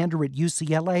Richard Sander at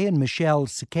UCLA, and Michelle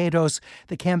Siqueiros,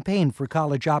 the Campaign for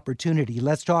College Opportunity.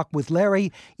 Let's talk with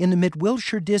Larry in the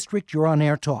Mid-Wilshire District. You're on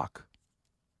AirTalk.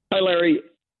 Hi, Larry.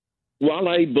 while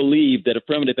I believe that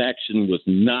affirmative action was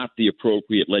not the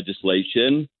appropriate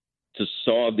legislation to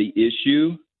solve the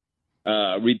issue,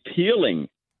 repealing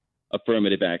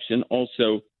affirmative action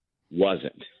also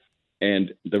wasn't.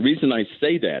 And the reason I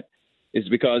say that is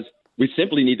because we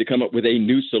simply need to come up with a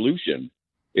new solution.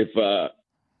 If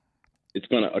it's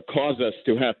going to cause us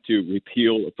to have to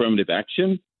repeal affirmative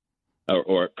action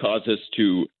or cause us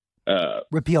to...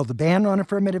 repeal the ban on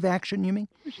affirmative action, you mean?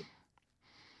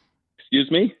 Excuse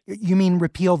me? You mean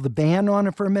repeal the ban on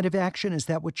affirmative action? Is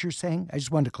that what you're saying? I just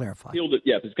wanted to clarify.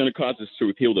 Yeah, if it's going to cause us to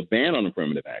repeal the ban on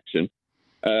affirmative action,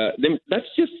 then that's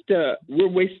just, we're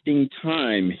wasting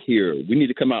time here. We need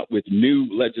to come out with new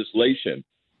legislation.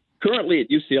 Currently at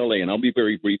UCLA, and I'll be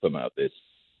very brief about this,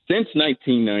 since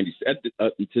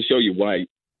 1990, to show you why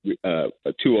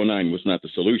 209 was not the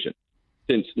solution,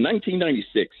 since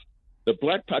 1996, the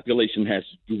black population has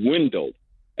dwindled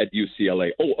at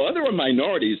UCLA. Other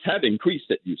minorities have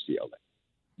increased at UCLA,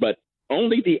 but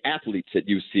only the athletes at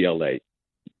UCLA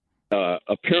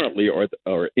apparently are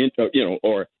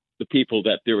the people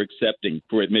that they're accepting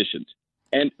for admissions.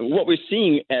 And what we're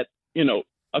seeing at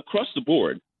across the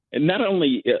board, and not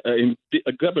only in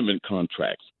government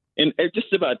contracts, and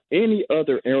just about any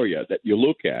other area that you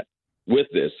look at with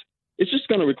this, it's just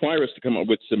going to require us to come up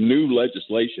with some new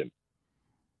legislation.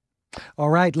 All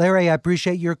right, Larry, I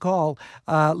appreciate your call.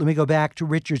 Let me go back to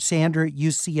Richard Sander at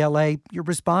UCLA. Your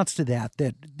response to that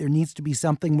there needs to be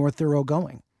something more thorough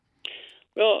going.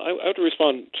 Well, I have to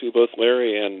respond to both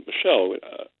Larry and Michelle.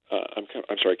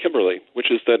 Kimberly,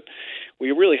 which is that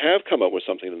we really have come up with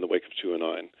something in the wake of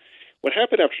 209. What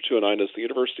happened after 209 is the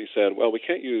university said, well, we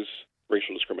can't use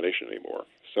racial discrimination anymore.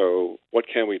 So what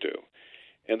can we do?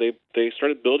 And they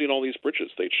started building all these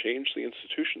bridges. They changed the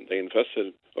institution. They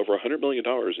invested over $100 million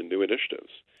in new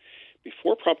initiatives.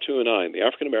 Before Prop 209, the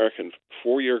African-American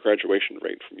four-year graduation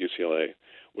rate from UCLA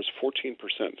was 14%.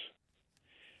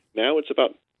 Now it's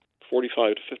about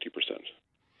 45 to 50%.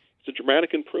 It's a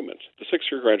dramatic improvement. The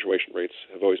six-year graduation rates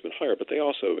have always been higher, but they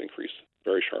also increased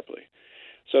very sharply.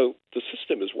 So the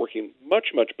system is working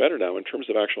much, much better now in terms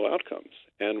of actual outcomes.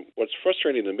 And what's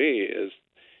frustrating to me is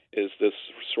this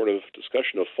sort of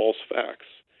discussion of false facts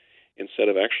instead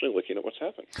of actually looking at what's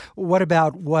happened. What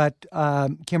about what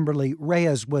Kimberly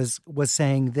Reyes was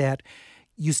saying, that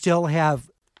you still have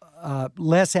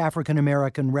less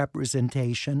African-American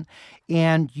representation,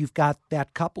 and you've got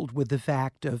that coupled with the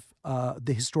fact of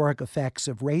the historic effects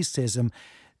of racism.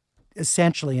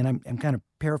 Essentially, and I'm kind of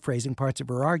paraphrasing parts of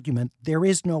her argument, there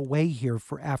is no way here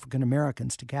for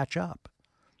African-Americans to catch up.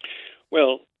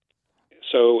 Well,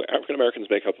 so African-Americans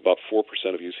make up about 4%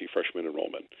 of UC freshman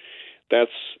enrollment.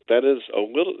 That's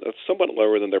somewhat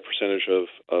lower than their percentage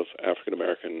of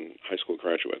African-American high school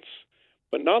graduates,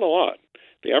 but not a lot.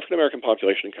 The African-American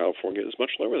population in California is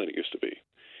much lower than it used to be.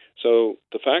 So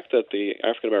the fact that the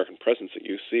African-American presence at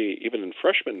UC, even in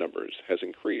freshman numbers, has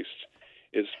increased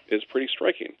is pretty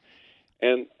striking.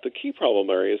 And the key problem,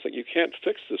 Larry, is that you can't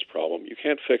fix this problem. You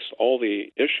can't fix all the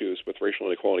issues with racial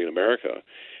inequality in America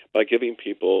by giving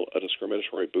people a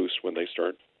discriminatory boost when they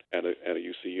start at a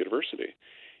UC university.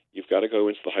 You've got to go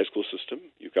into the high school system.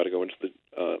 You've got to go into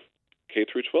the K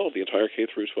through 12, the entire K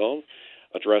through 12,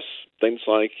 address things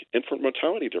like infant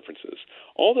mortality differences.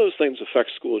 All those things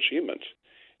affect school achievement.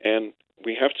 And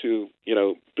we have to,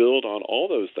 build on all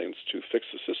those things to fix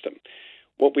the system.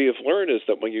 What we have learned is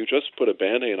that when you just put a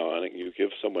Band-Aid on and you give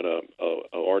someone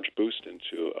a large boost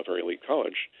into a very elite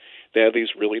college, they have these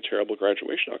really terrible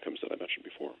graduation outcomes that I mentioned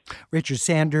before. Richard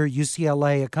Sander,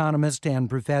 UCLA economist and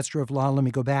professor of law. Let me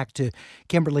go back to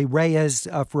Kimberly Reyes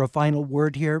for a final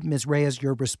word here. Ms. Reyes,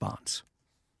 your response.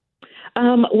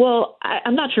 Well,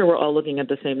 I'm not sure we're all looking at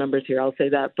the same numbers here. I'll say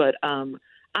that. But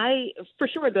for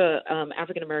sure, the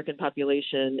African-American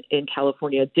population in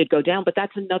California did go down. But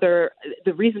that's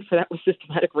the reason for that was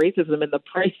systematic racism and the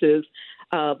prices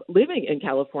of living in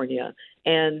California.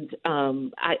 And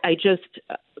I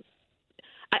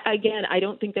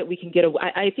don't think that we can get away.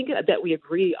 I think that we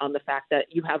agree on the fact that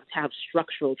you have to have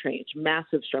structural change,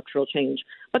 massive structural change.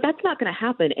 But that's not going to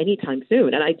happen anytime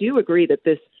soon. And I do agree that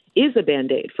this is a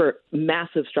Band-Aid for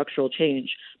massive structural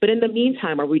change. But in the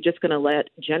meantime, are we just going to let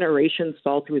generations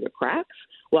fall through the cracks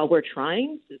while we're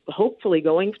trying, hopefully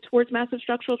going towards massive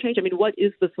structural change? I mean, what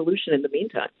is the solution in the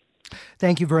meantime?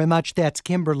 Thank you very much. That's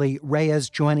Kimberly Reyes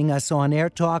joining us on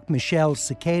AirTalk. Michelle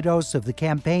Siqueiros of the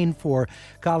Campaign for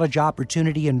College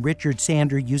Opportunity, and Richard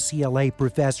Sander, UCLA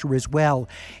professor as well.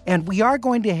 And we are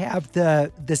going to have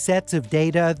the sets of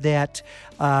data that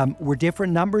were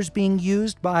different numbers being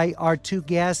used by our two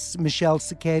guests, Michelle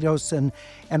Siqueiros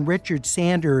and Richard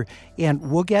Sander. And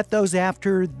we'll get those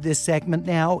after this segment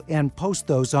now and post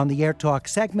those on the AirTalk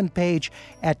segment page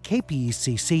at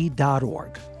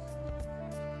kpecc.org.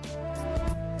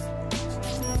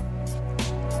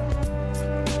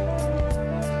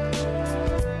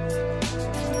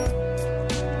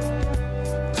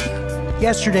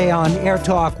 Yesterday on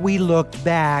AirTalk, we looked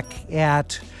back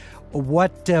at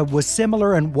what was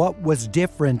similar and what was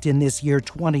different in this year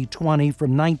 2020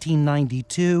 from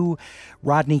 1992,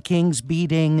 Rodney King's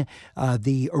beating,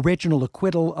 the original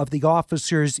acquittal of the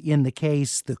officers in the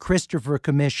case, the Christopher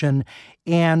Commission,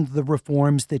 and the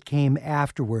reforms that came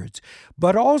afterwards.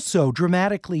 But also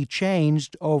dramatically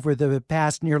changed over the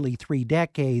past nearly 3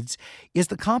 decades is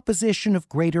the composition of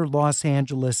Greater Los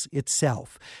Angeles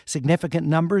itself. Significant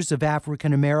numbers of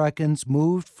African Americans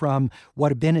moved from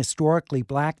what had been historically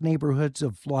black neighborhoods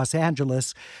of Los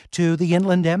Angeles to the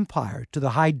Inland Empire, to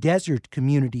the high desert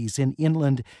communities in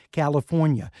inland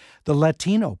California. The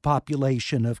Latino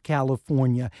population of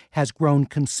California has grown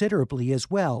considerably as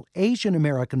well. Asian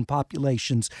American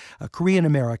populations, Korean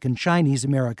American, Chinese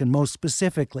American most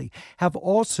specifically, have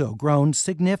also grown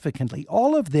significantly.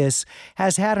 All of this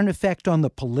has had an effect on the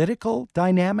political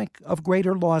dynamic of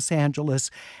Greater Los Angeles,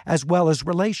 as well as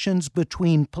relations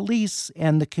between police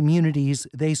and the communities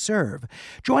they serve.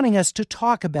 Joining us to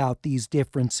talk about these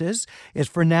differences is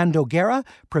Fernando Guerra,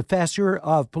 professor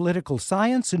of political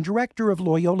science and director of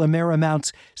Loyola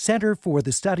Marymount's Center for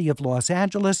the Study of Los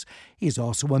Angeles. He's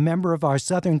also a member of our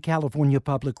Southern California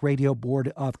Public Radio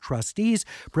Board of Trustees.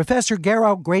 Professor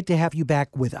Guerra, great to have you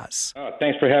back with us.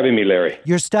 Thanks for having me, Larry.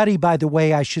 Your study, by the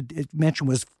way, I should mention,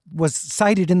 was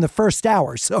cited in the first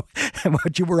hour, so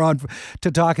what you were on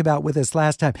to talk about with us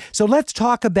last time. So let's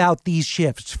talk about these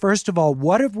shifts. First of all,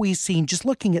 what have we seen, just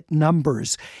looking at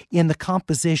numbers, in the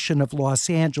composition of Los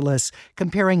Angeles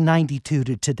comparing 92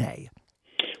 to today?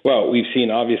 Well, we've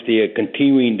seen obviously a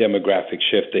continuing demographic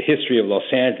shift. The history of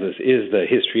Los Angeles is the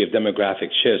history of demographic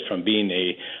shifts from being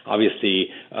obviously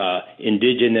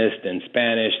indigenous and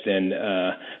Spanish and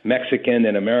Mexican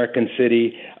and American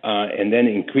city, and then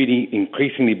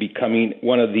increasingly becoming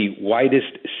one of the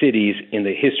whitest cities in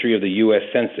the history of the U.S.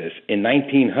 Census. In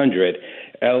 1900,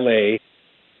 L.A.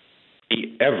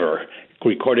 ever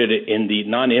recorded it in the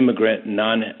non-immigrant,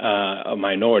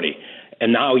 non-minority.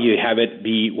 And now you have it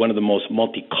be one of the most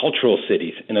multicultural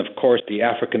cities. And of course, the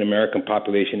African-American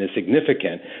population is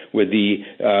significant with the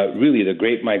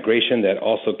Great Migration that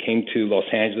also came to Los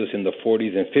Angeles in the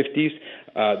 40s and 50s.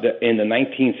 In the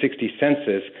 1960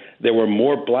 census, there were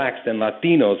more blacks than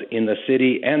Latinos in the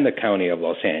city and the county of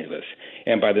Los Angeles.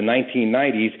 And by the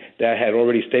 1990s, that had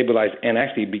already stabilized and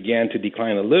actually began to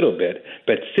decline a little bit.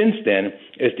 But since then,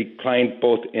 it's declined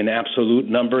both in absolute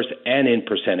numbers and in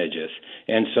percentages.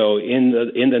 And so in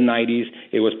the 90s,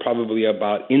 it was probably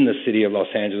about, in the city of Los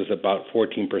Angeles, about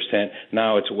 14%.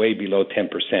 Now it's way below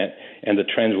 10%, and the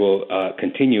trends will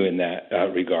continue in that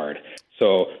regard.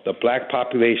 So the black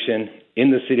population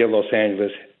in the city of Los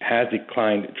Angeles has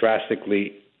declined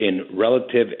drastically in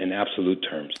relative and absolute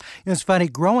terms. It's funny,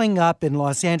 growing up in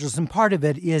Los Angeles, and part of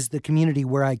it is the community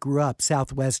where I grew up,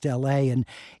 Southwest L.A. and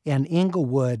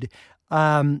Inglewood.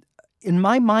 In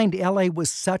my mind, L.A. was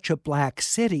such a black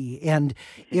city. And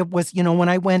it was, when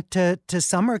I went to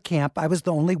summer camp, I was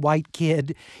the only white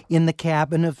kid in the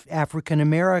cabin of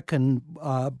African-American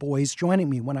boys joining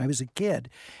me when I was a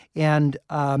kid. And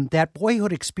that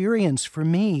boyhood experience for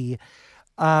me,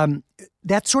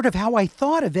 that's sort of how I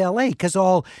thought of L.A., because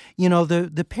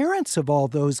the parents of all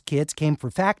those kids came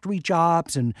for factory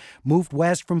jobs and moved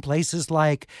west from places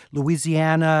like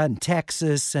Louisiana and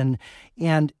Texas. And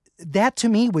that to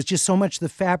me was just so much the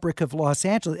fabric of Los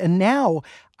Angeles. And now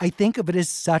I think of it as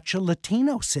such a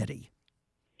Latino city.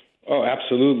 Oh,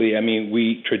 absolutely. I mean,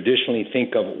 we traditionally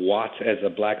think of Watts as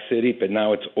a black city, but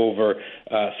now it's over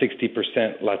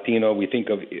 60% Latino. We think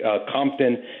of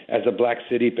Compton as a black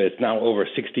city, but it's now over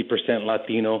 60%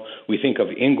 Latino. We think of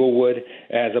Inglewood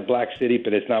as a black city,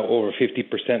 but it's now over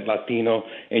 50% Latino.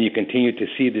 And you continue to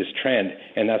see this trend,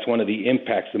 and that's one of the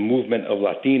impacts, the movement of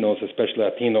Latinos, especially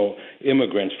Latino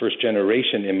immigrants,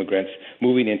 first-generation immigrants,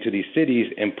 moving into these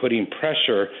cities and putting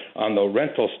pressure on the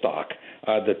rental stock.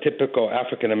 The typical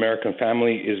African-American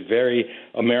family is very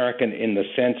American in the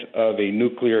sense of a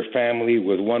nuclear family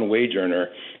with one wage earner,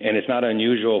 and it's not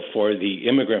unusual for the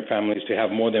immigrant families to have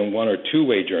more than one or two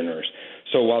wage earners.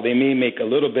 So while they may make a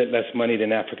little bit less money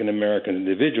than African Americans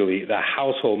individually, the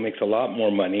household makes a lot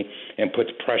more money and puts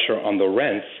pressure on the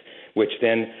rents, which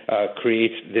then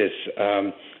creates this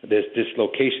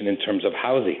dislocation in terms of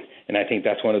housing. And I think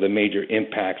that's one of the major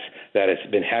impacts that it's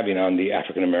been having on the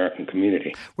African American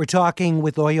community. We're talking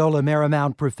with Loyola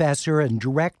Marymount professor and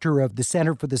director of the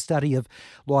Center for the Study of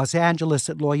Los Angeles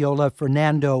at Loyola,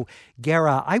 Fernando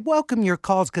Guerra. I welcome your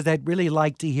calls because I'd really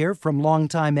like to hear from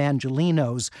longtime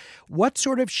Angelenos what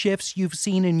sort of shifts you've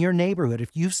seen in your neighborhood.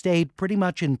 If you've stayed pretty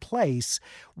much in place,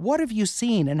 what have you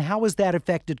seen and how has that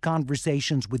affected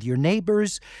conversations with your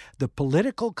neighbors, the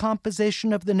political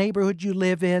composition of the neighborhood you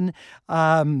live in,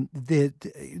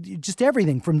 just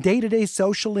everything from day-to-day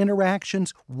social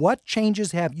interactions? What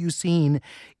changes have you seen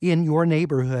in your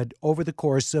neighborhood over the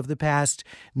course of the past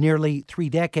nearly 3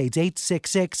 decades?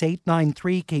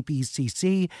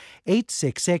 866-893-KPCC,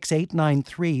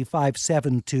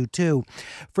 866-893-5722.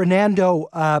 Fernando,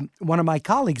 one of my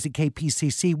colleagues at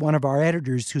KPCC, one of our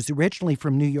editors who's originally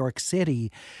from New York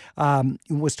City,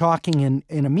 was talking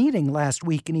in a meeting last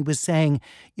week, and he was saying,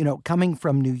 coming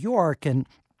from New York, and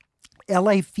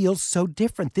LA feels so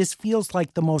different. This feels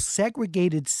like the most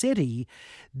segregated city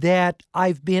that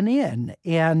I've been in.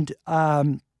 And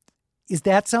is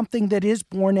that something that is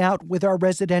borne out with our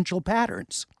residential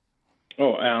patterns?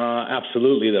 Oh,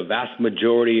 absolutely. The vast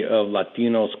majority of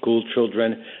Latino school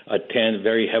children attend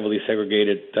very heavily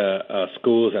segregated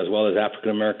schools, as well as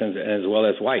African Americans and as well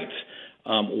as whites.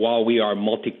 While we are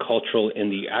multicultural in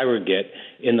the aggregate,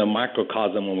 in the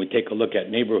microcosm, when we take a look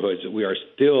at neighborhoods, we are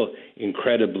still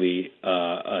incredibly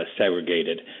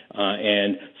segregated.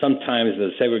 And sometimes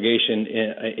the segregation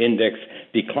index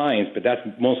declines, but that's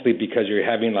mostly because you're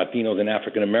having Latinos and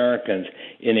African Americans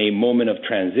in a moment of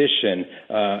transition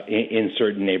in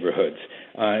certain neighborhoods.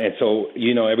 And so,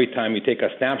 every time you take a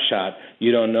snapshot,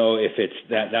 you don't know if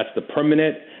that's the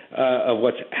permanent of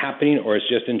what's happening, or it's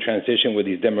just in transition with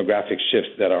these demographic shifts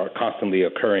that are constantly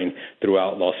occurring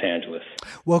throughout Los Angeles.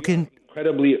 Well,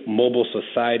 incredibly mobile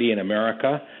society in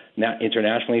America, now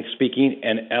internationally speaking,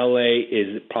 and LA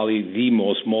is probably the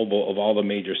most mobile of all the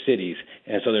major cities.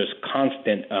 And so there's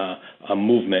constant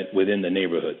movement within the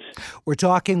neighborhoods. We're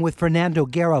talking with Fernando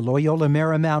Guerra, Loyola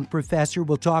Marymount professor.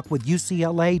 We'll talk with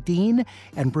UCLA Dean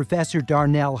and Professor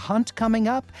Darnell Hunt coming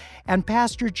up, and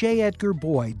Pastor J. Edgar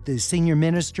Boyd, the senior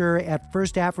minister at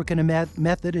First African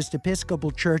Methodist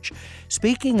Episcopal Church.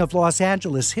 Speaking of Los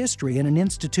Angeles history and an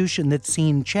institution that's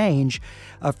seen change,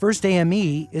 First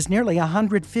AME is nearly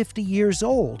 150 years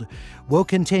old. We'll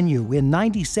continue in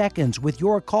 90 seconds with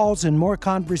your calls and more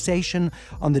conversation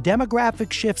on the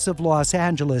demographic shifts of Los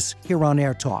Angeles here on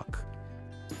AirTalk.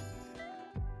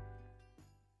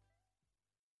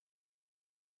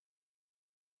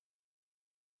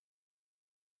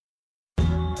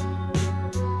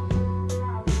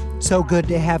 So good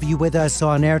to have you with us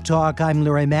on AirTalk. I'm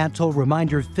Larry Mantle.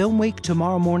 Reminder, Film Week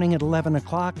tomorrow morning at 11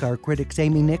 o'clock. Our critics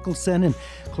Amy Nicholson and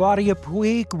Claudia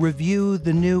Puig review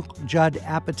the new Judd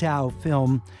Apatow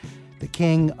film, The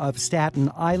King of Staten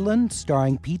Island,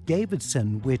 starring Pete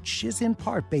Davidson, which is in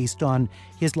part based on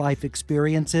his life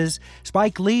experiences.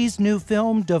 Spike Lee's new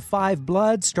film, Da 5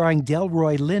 Blood, starring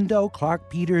Delroy Lindo, Clark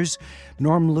Peters,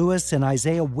 Norm Lewis, and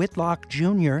Isaiah Whitlock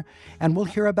Jr. And we'll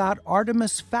hear about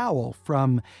Artemis Fowl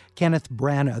from Kenneth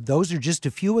Branagh. Those are just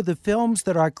a few of the films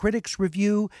that our critics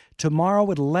review tomorrow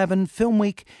at 11, Film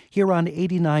Week, here on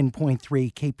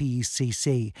 89.3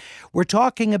 KPCC. We're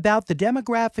talking about the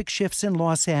demographic shifts in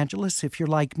Los Angeles. If you're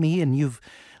like me and you've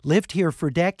lived here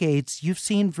for decades, you've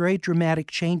seen very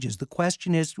dramatic changes. The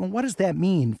question is, well, what does that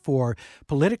mean for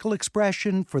political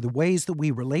expression, for the ways that we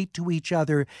relate to each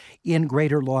other in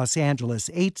greater Los Angeles?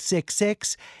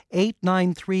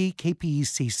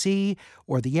 866-893-KPCC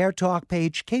or the AirTalk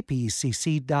page,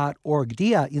 kpcc.org.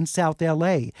 Dia in South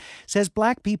L.A. says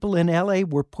black people in L.A.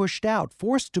 were pushed out,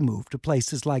 forced to move to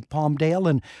places like Palmdale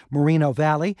and Moreno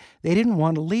Valley. They didn't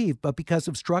want to leave, but because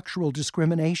of structural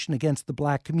discrimination against the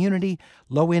black community,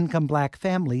 low-income black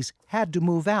families had to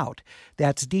move out.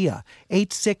 That's Dia.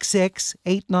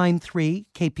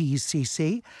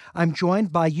 866-893-KPCC. I'm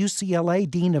joined by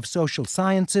UCLA Dean of Social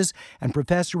Sciences and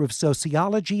Professor of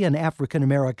Sociology and African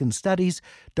American Studies,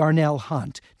 Darnell Hunt.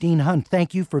 Dean Hunt,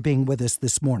 thank you for being with us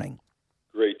this morning.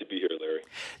 Great to be here, Larry.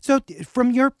 So,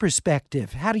 from your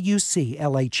perspective, how do you see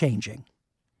L.A. changing?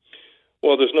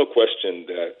 Well, there's no question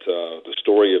that the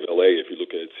story of L.A., if you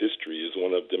look at its history, is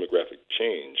one of demographic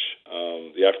change.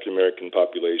 The African-American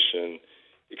population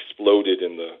exploded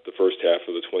in the first half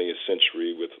of the 20th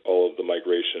century with all of the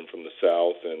migration from the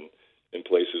South and in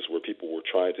places where people were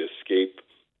trying to escape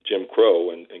Jim Crow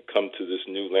and come to this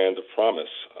new land of promise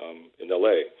in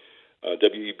L.A.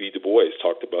 W.E.B. Du Bois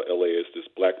talked about L.A. as this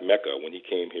black Mecca when he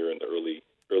came here in the early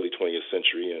 20th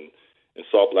century and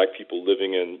saw black people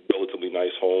living in relatively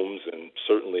nice homes and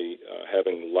certainly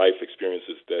having life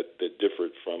experiences that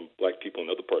differed from black people in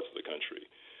other parts of the country.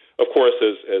 Of course,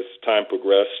 as time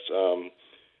progressed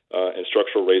and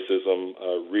structural racism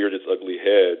reared its ugly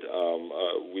head,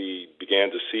 we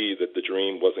began to see that the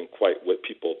dream wasn't quite what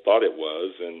people thought it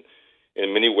was. And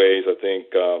in many ways, I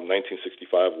think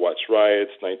 1965 Watts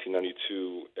riots,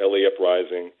 1992 LA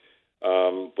uprising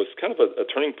was kind of a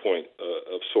turning point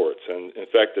of sorts. And in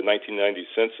fact, the 1990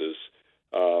 census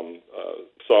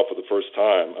saw for the first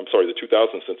time, the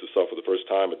 2000 census saw for the first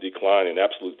time an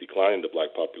absolute decline in the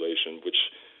black population, which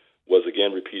was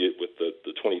again repeated with the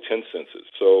 2010 census.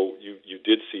 So you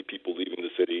did see people leaving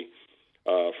the city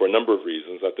for a number of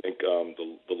reasons. I think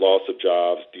the loss of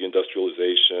jobs,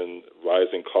 deindustrialization,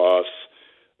 rising costs,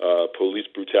 police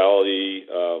brutality,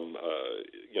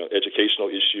 educational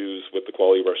issues with the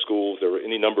quality of our schools. There were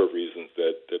any number of reasons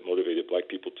that motivated black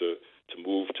people to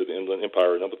move to the Inland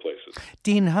Empire and other places.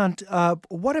 Dean Hunt,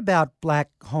 what about black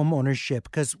home ownership?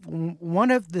 Because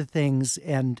one of the things,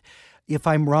 and if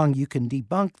I'm wrong, you can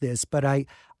debunk this, but I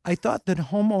thought that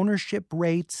home ownership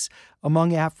rates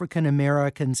among African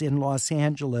Americans in Los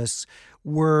Angeles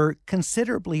were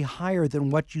considerably higher than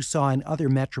what you saw in other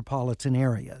metropolitan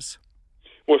areas.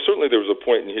 Well, certainly there was a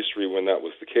point in history when that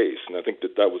was the case, and I think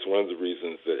that was one of the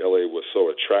reasons that L.A. was so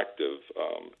attractive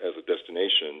as a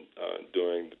destination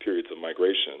during the periods of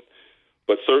migration.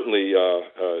 But certainly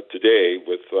today,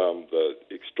 with the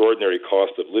extraordinary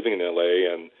cost of living in L.A.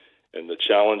 and the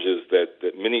challenges that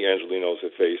many Angelenos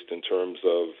have faced in terms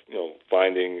of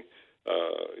finding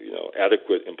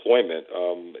adequate employment,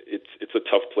 it's a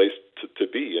tough place to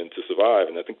be and to survive,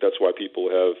 and I think that's why people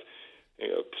have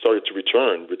started to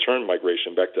return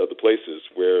migration back to other places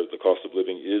where the cost of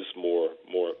living is more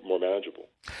manageable.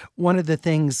 One of the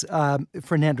things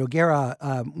Fernando Guerra,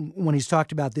 when he's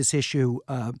talked about this issue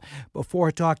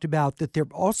before, talked about that there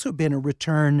also been a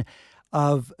return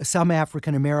of some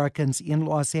African Americans in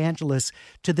Los Angeles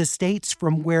to the states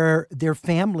from where their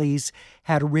families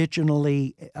had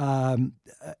originally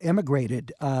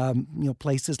immigrated,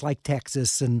 places like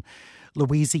Texas and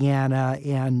Louisiana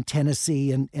and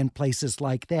Tennessee and places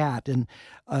like that. And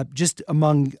just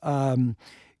among,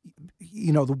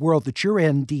 the world that you're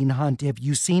in, Dean Hunt, have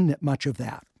you seen much of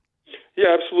that?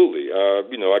 Yeah, absolutely.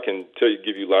 I can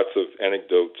give you lots of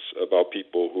anecdotes about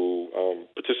people who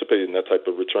participated in that type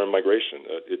of return migration.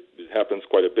 It happens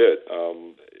quite a bit.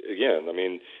 Again, I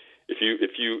mean, if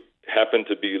you happen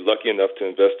to be lucky enough to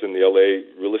invest in the LA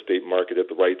real estate market at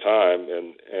the right time,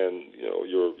 and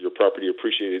your property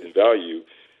appreciated in value,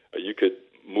 you could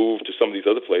move to some of these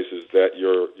other places that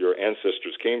your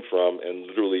ancestors came from and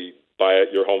literally buy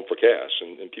your home for cash,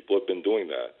 and people have been doing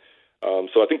that.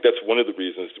 So I think that's one of the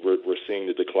reasons we're seeing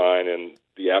the decline in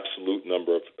the absolute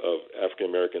number of African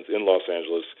Americans in Los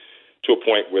Angeles to a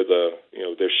point where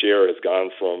their share has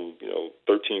gone from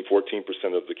 13, 14%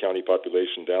 of the county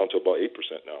population down to about 8%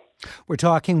 now. We're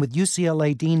talking with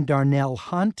UCLA Dean Darnell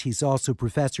Hunt. He's also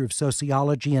professor of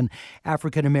sociology and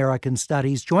African American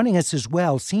studies. Joining us as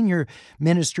well, senior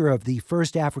minister of the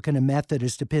First African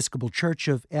Methodist Episcopal Church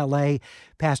of L.A.,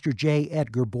 Pastor J.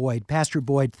 Edgar Boyd. Pastor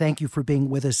Boyd, thank you for being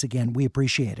with us again. We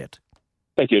appreciate it.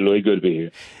 Thank you, Louis. Good to be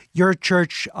here. Your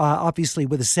church, obviously,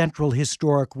 with a central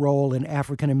historic role in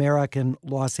African-American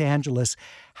Los Angeles,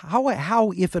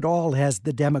 how, if at all, has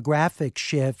the demographic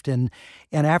shift and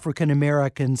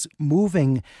African-Americans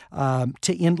moving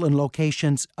to inland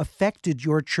locations affected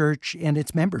your church and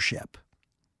its membership?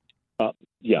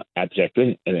 Yeah,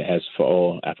 abjectly, and it has for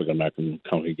all African-American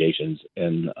congregations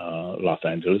in Los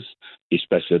Angeles,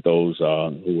 especially those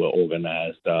who were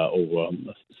organized over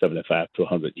 75 to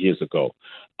 100 years ago.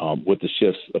 With the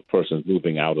shifts of persons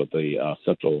moving out of the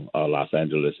central Los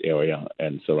Angeles area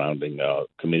and surrounding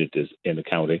communities in the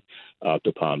county,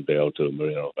 to Palmdale, to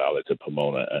Moreno Valley, to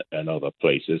Pomona, and other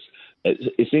places,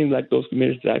 it seems like those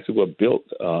communities actually were built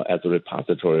as a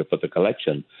repository for the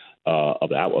collection of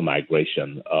the outward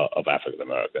migration of African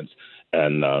Americans.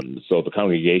 And so the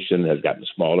congregation has gotten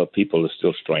smaller. People are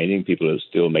still straining. People are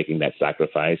still making that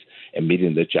sacrifice and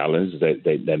meeting the challenge.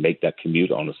 They make that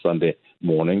commute on a Sunday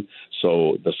morning.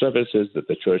 So the services that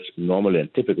the church normally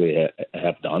and typically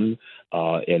have done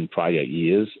in prior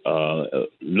years,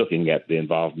 looking at the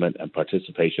involvement and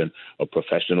participation of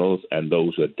professionals and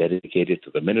those who are dedicated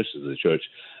to the ministers of the church,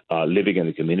 living in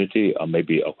the community or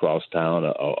maybe across town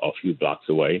or a few blocks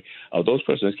away, those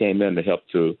persons came in to help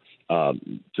to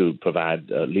to provide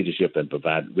leadership and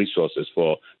provide resources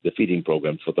for the feeding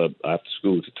program, for the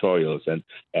after-school tutorials,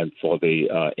 and for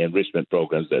the enrichment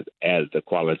programs that add the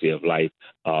quality of life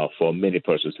for many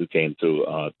persons who came through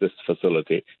this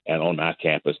facility and on our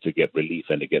campus to get relief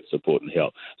and to get support and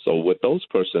help. So with those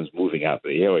persons moving out of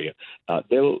the area,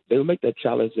 they'll make that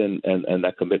challenge and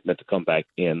that commitment to come back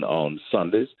in on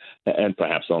Sundays and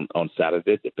perhaps on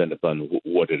Saturday, depending upon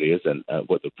what it is and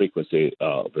what the frequency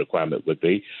requirement would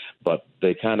be. But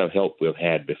the kind of help we've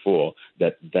had before,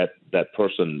 that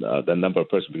person, the number of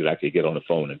persons we could actually get on the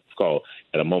phone and call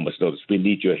at a moment's notice, we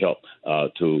need your help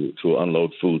to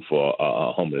unload food for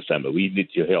a homeless family. We need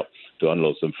your help to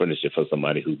unload some furniture for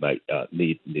somebody who might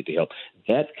need the help.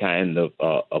 That kind of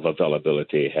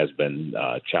availability has been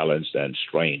challenged and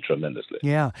strained tremendously.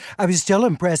 Yeah. I was still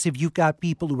impressive. You've got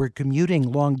people who are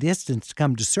commuting long distance to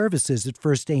come to services at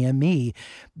First AME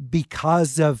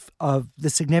because of the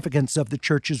significance of the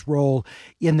church's role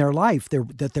in their life,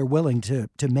 that they're willing to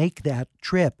make that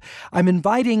trip. I'm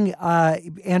inviting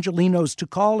Angelenos to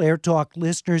call, AirTalk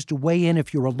listeners to weigh in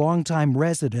if you're a longtime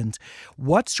resident.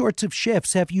 What sorts of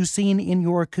shifts have you seen in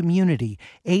your community?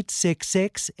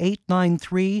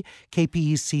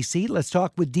 866-893-KPECC. Let's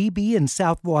talk with DB in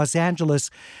South Los Angeles.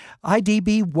 Hi,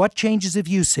 DB. What changes have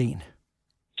you seen?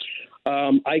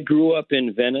 I grew up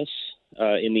in Venice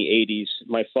in the 80s.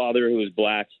 My father, who was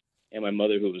black, and my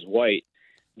mother, who was white,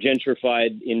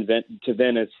 gentrified to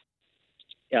Venice,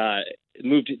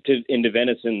 moved into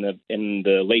Venice in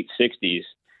the late 60s.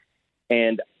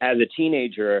 And as a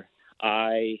teenager,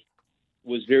 I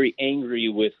was very angry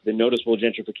with the noticeable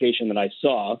gentrification that I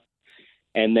saw.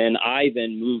 And then I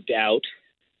moved out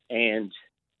and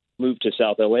moved to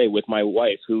South LA with my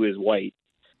wife, who is white,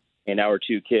 and our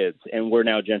 2 kids. And we're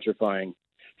now gentrifying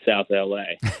South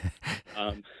LA.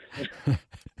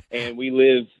 And we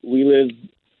live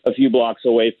a few blocks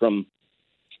away from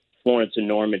Florence and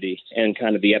Normandy, and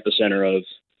kind of the epicenter of,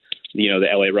 the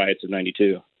LA riots of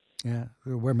 '92. Yeah,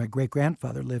 where my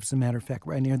great-grandfather lives, as a matter of fact,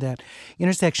 right near that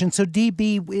intersection. So,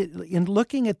 DB, in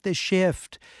looking at the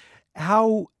shift,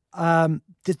 how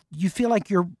did you feel like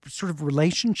your sort of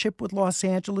relationship with Los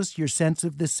Angeles, your sense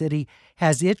of the city,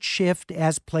 has it shifted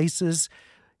as places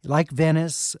like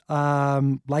Venice,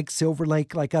 like Silver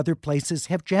Lake, like other places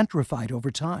have gentrified over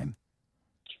time?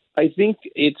 I think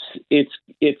it's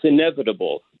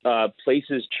inevitable.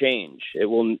 Places change. It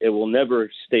will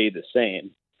never stay the same,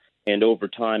 and over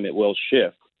time it will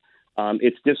shift.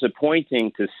 It's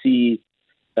disappointing to see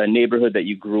a neighborhood that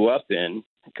you grew up in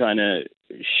kind of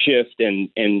shift and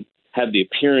have the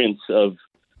appearance of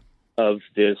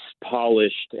this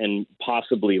polished and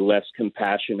possibly less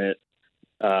compassionate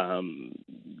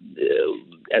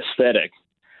aesthetic.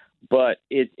 But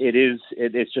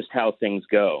it's just how things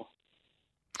go.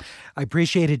 I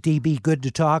appreciate it, DB. Good to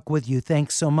talk with you.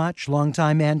 Thanks so much.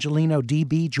 Longtime Angeleno,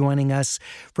 DB, joining us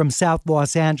from South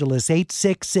Los Angeles.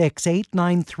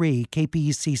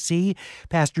 866-893-KPECC.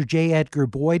 Pastor J. Edgar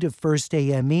Boyd of First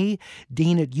AME,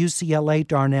 Dean at UCLA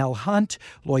Darnell Hunt,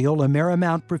 Loyola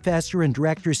Marymount Professor and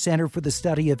Director, Center for the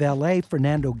Study of LA,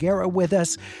 Fernando Guerra, with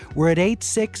us. We're at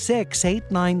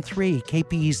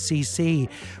 866-893-KPECC.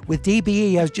 With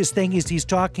DB, I was just thinking as he's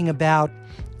talking about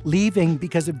leaving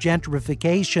because of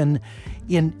gentrification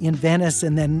in Venice,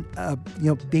 and then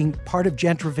being part of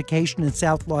gentrification in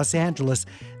South Los Angeles.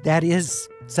 That is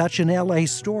such an LA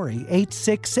story.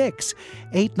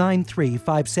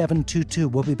 866-893-5722.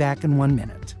 We'll be back in 1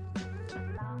 minute.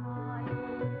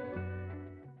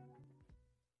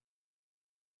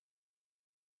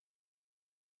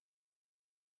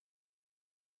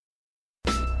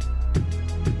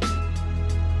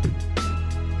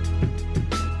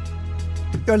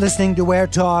 You're listening to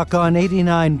AirTalk on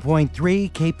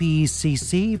 89.3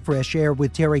 KPECC. Fresh Air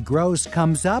with Terry Gross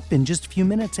comes up in just a few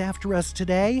minutes after us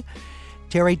today.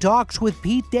 Terry talks with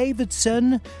Pete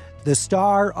Davidson, the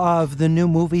star of the new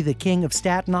movie The King of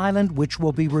Staten Island, which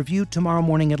will be reviewed tomorrow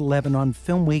morning at 11 on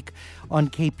Film Week on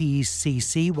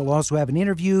KPECC. We'll also have an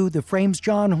interview, The Frame's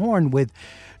John Horn, with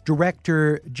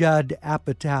director Judd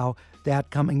Apatow.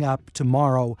 That coming up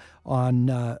tomorrow on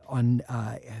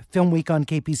Film Week on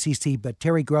KPCC. But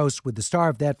Terry Gross with the star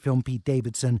of that film, Pete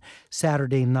Davidson,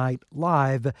 Saturday Night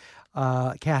Live,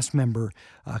 cast member,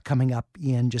 coming up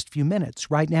in just a few minutes.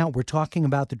 Right now, we're talking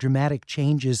about the dramatic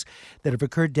changes that have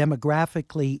occurred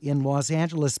demographically in Los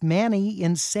Angeles. Manny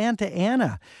in Santa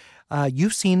Ana,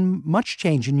 you've seen much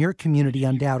change in your community,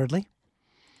 undoubtedly.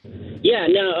 Yeah,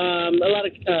 no, a lot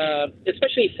of,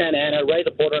 especially Santa Ana, right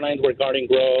at the borderlines where Garden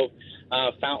Grove,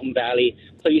 Fountain Valley.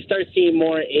 So you start seeing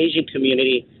more Asian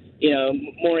community,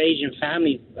 more Asian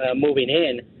families moving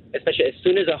in, especially as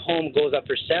soon as a home goes up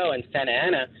for sale in Santa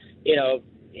Ana, hey,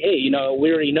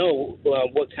 we already know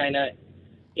what kind of,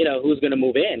 who's going to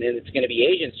move in, and it's going to be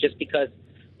Asians just because,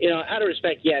 out of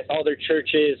respect, yes, all their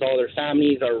churches, all their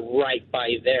families are right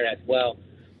by there as well.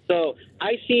 So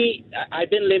I've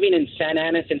been living in Santa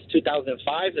Ana since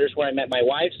 2005. There's where I met my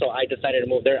wife, so I decided to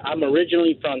move there. I'm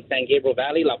originally from San Gabriel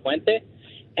Valley, La Puente,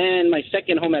 and my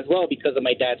second home as well, because of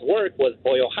my dad's work, was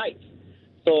Boyle Heights.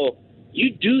 So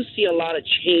you do see a lot of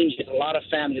changes, a lot of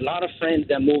family, a lot of friends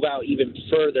that move out even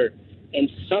further, and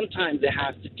sometimes it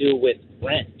has to do with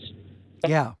rent.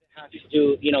 Yeah. It has to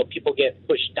do, people get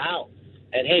pushed out.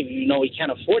 And, hey, we can't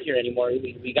afford here anymore.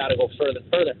 We got to go further.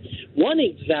 One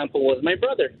example was my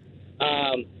brother.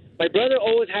 My brother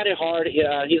always had it hard.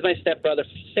 He's my stepbrother,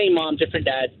 same mom, different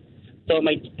dad. So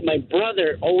my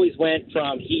brother always went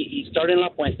from, he started in La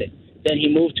Puente, then he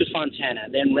moved to Fontana,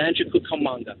 then Rancho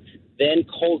Cucamonga, then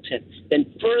Colton, then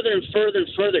further and further and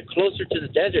further, closer to the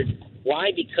desert.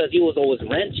 Why? Because he was always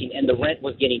renting, and the rent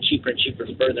was getting cheaper and cheaper,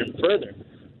 further and further.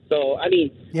 So,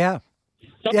 yeah.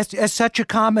 It's such a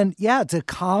common, it's a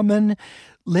common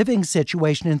living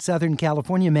situation in Southern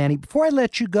California, Manny. Before I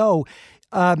let you go,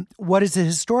 what is a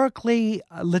historically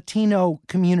Latino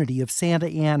community of Santa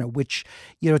Ana, which,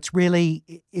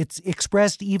 it's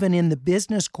expressed even in the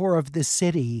business core of the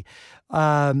city,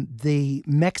 the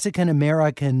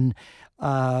Mexican-American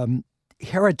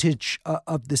heritage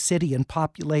of the city and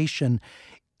population.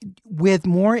 With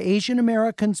more Asian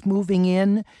Americans moving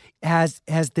in, has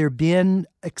there been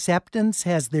acceptance?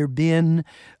 Has there been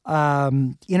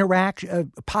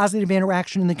positive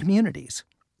interaction in the communities?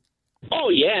 Oh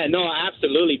yeah, no,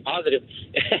 absolutely positive.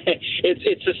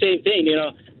 It's the same thing,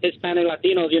 Hispanic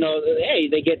Latinos, hey,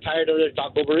 they get tired of their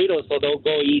taco burritos, so they'll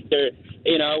go eat their,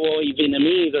 we'll eat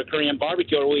Vietnamese or Korean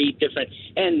barbecue, or we eat different.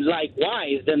 And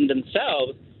likewise,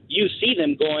 themselves, you see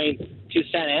them going to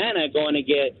Santa Ana, going to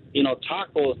get,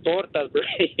 tacos, tortas,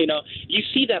 you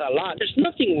see that a lot. There's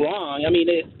nothing wrong.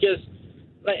 It's just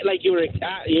like you were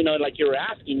asking,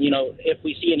 if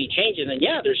we see any changes, and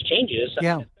yeah, there's changes.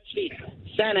 Yeah. Especially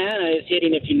Santa Ana is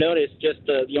hitting, if you notice, just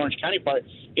the Orange County part.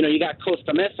 You got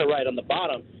Costa Mesa right on the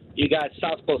bottom. You got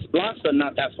South Coast Blanca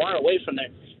not that far away from there.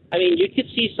 You could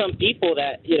see some people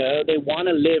that, they want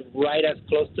to live right as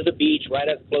close to the beach, right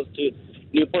as close to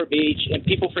Newport Beach, and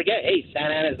people forget, hey,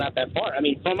 Santa Ana is not that far.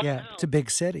 From my house, it's a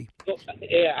big city.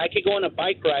 I could go on a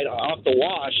bike ride off the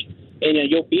wash, and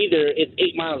you'll be there. It's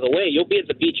 8 miles away. You'll be at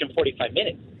the beach in 45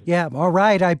 minutes. Yeah, all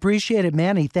right. I appreciate it,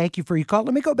 Manny. Thank you for your call.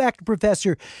 Let me go back to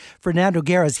Professor Fernando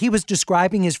Guerras. He was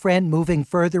describing his friend moving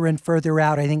further and further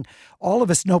out. I think all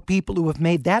of us know people who have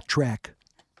made that trek.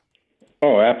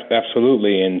 Oh,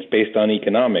 absolutely, and it's based on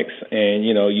economics. And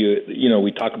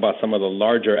we talk about some of the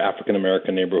larger African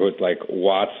American neighborhoods like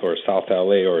Watts or South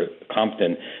LA or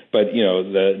Compton, but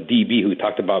the DB who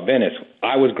talked about Venice.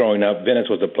 I was growing up, Venice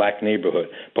was a black neighborhood.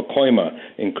 Pacoima,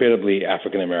 incredibly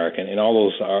African American, and all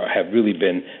those have really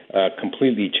been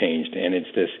completely changed. And it's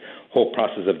this whole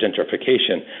process of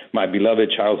gentrification. My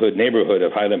beloved childhood neighborhood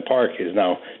of Highland Park is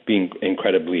now being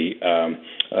incredibly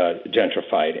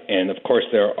gentrified. And of course,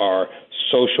 there are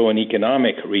social and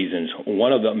economic reasons.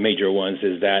 One of the major ones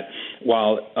is that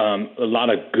while a lot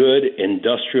of good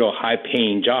industrial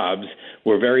high-paying jobs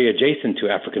were very adjacent to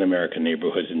African American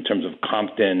neighborhoods in terms of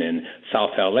Compton and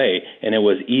South LA, and it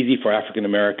was easy for African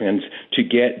Americans to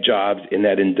get jobs in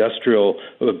that industrial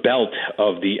belt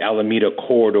of the Alameda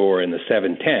corridor and the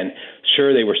 710.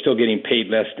 Sure, they were still getting paid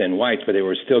less than whites, but they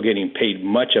were still getting paid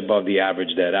much above the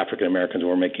average that African Americans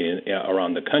were making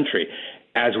around the country.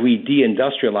 As we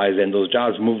deindustrialized and those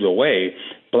jobs moved away,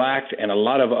 blacks and a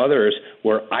lot of others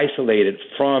were isolated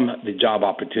from the job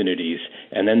opportunities,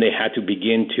 and then they had to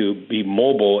begin to be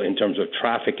mobile in terms of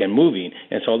traffic and moving.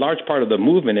 And so a large part of the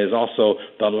movement is also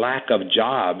the lack of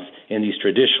jobs in these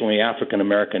traditionally African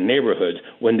American neighborhoods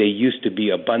when they used to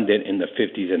be abundant in the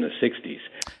 50s and the 60s.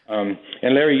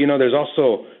 And Larry, there's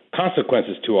also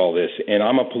consequences to all this, and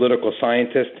I'm a political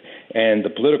scientist, and the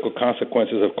political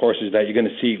consequences, of course, is that you're going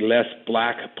to see less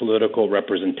black political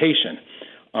representation.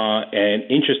 And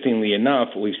interestingly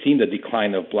enough, we've seen the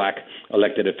decline of black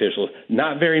elected officials.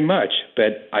 Not very much,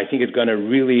 but I think it's going to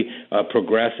really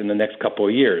progress in the next couple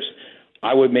of years.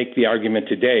 I would make the argument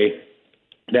today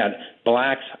that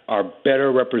blacks are better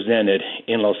represented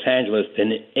in Los Angeles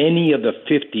than any of the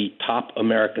 50 top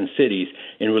American cities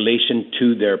in relation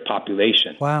to their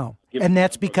population. Wow. And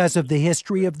that's because of the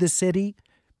history of the city?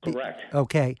 Correct.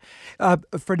 Okay.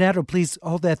 Fernando, please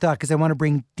hold that thought, because I want to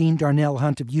bring Dean Darnell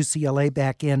Hunt of UCLA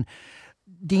back in.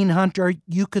 Dean Hunt, are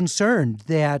you concerned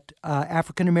that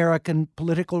African-American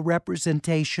political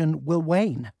representation will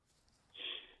wane?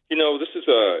 This is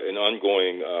an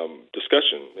ongoing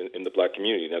discussion in the Black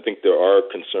community, and I think there are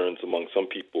concerns among some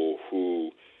people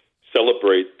who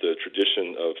celebrate the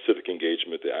tradition of civic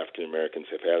engagement that African Americans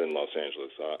have had in Los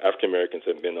Angeles. African Americans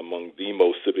have been among the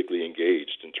most civically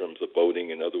engaged in terms of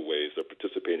voting and other ways of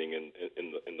participating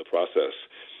in the process.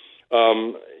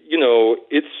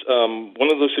 It's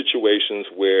one of those situations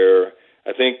where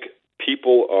I think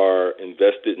people are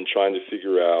invested in trying to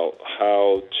figure out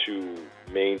how to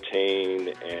maintain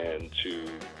and to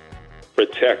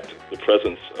protect the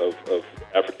presence of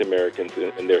African Americans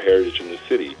and their heritage in the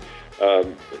city.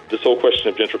 This whole question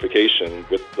of gentrification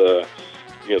with the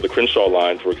Crenshaw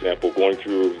line, for example, going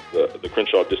through the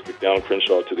Crenshaw district down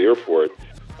Crenshaw to the airport,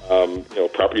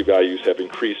 property values have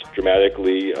increased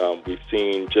dramatically. We've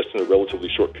seen just in a relatively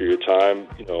short period of time,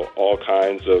 all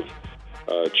kinds of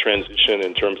transition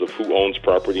in terms of who owns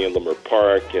property in Leimert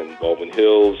Park and Baldwin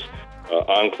Hills,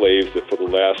 enclaves that for the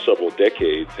last several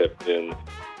decades have been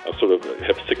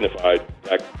have signified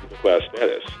Black class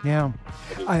status. Yeah.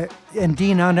 And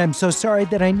Dean Hunt, I'm so sorry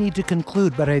that I need to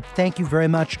conclude, but I thank you very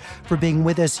much for being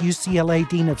with us. UCLA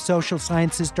Dean of Social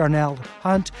Sciences, Darnell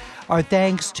Hunt. Our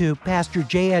thanks to Pastor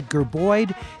J. Edgar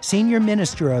Boyd, Senior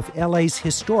Minister of LA's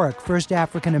historic First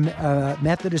African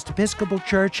Methodist Episcopal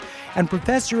Church, and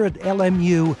Professor at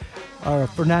LMU,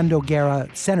 Fernando Guerra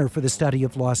Center for the Study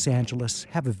of Los Angeles.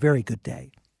 Have a very good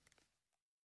day.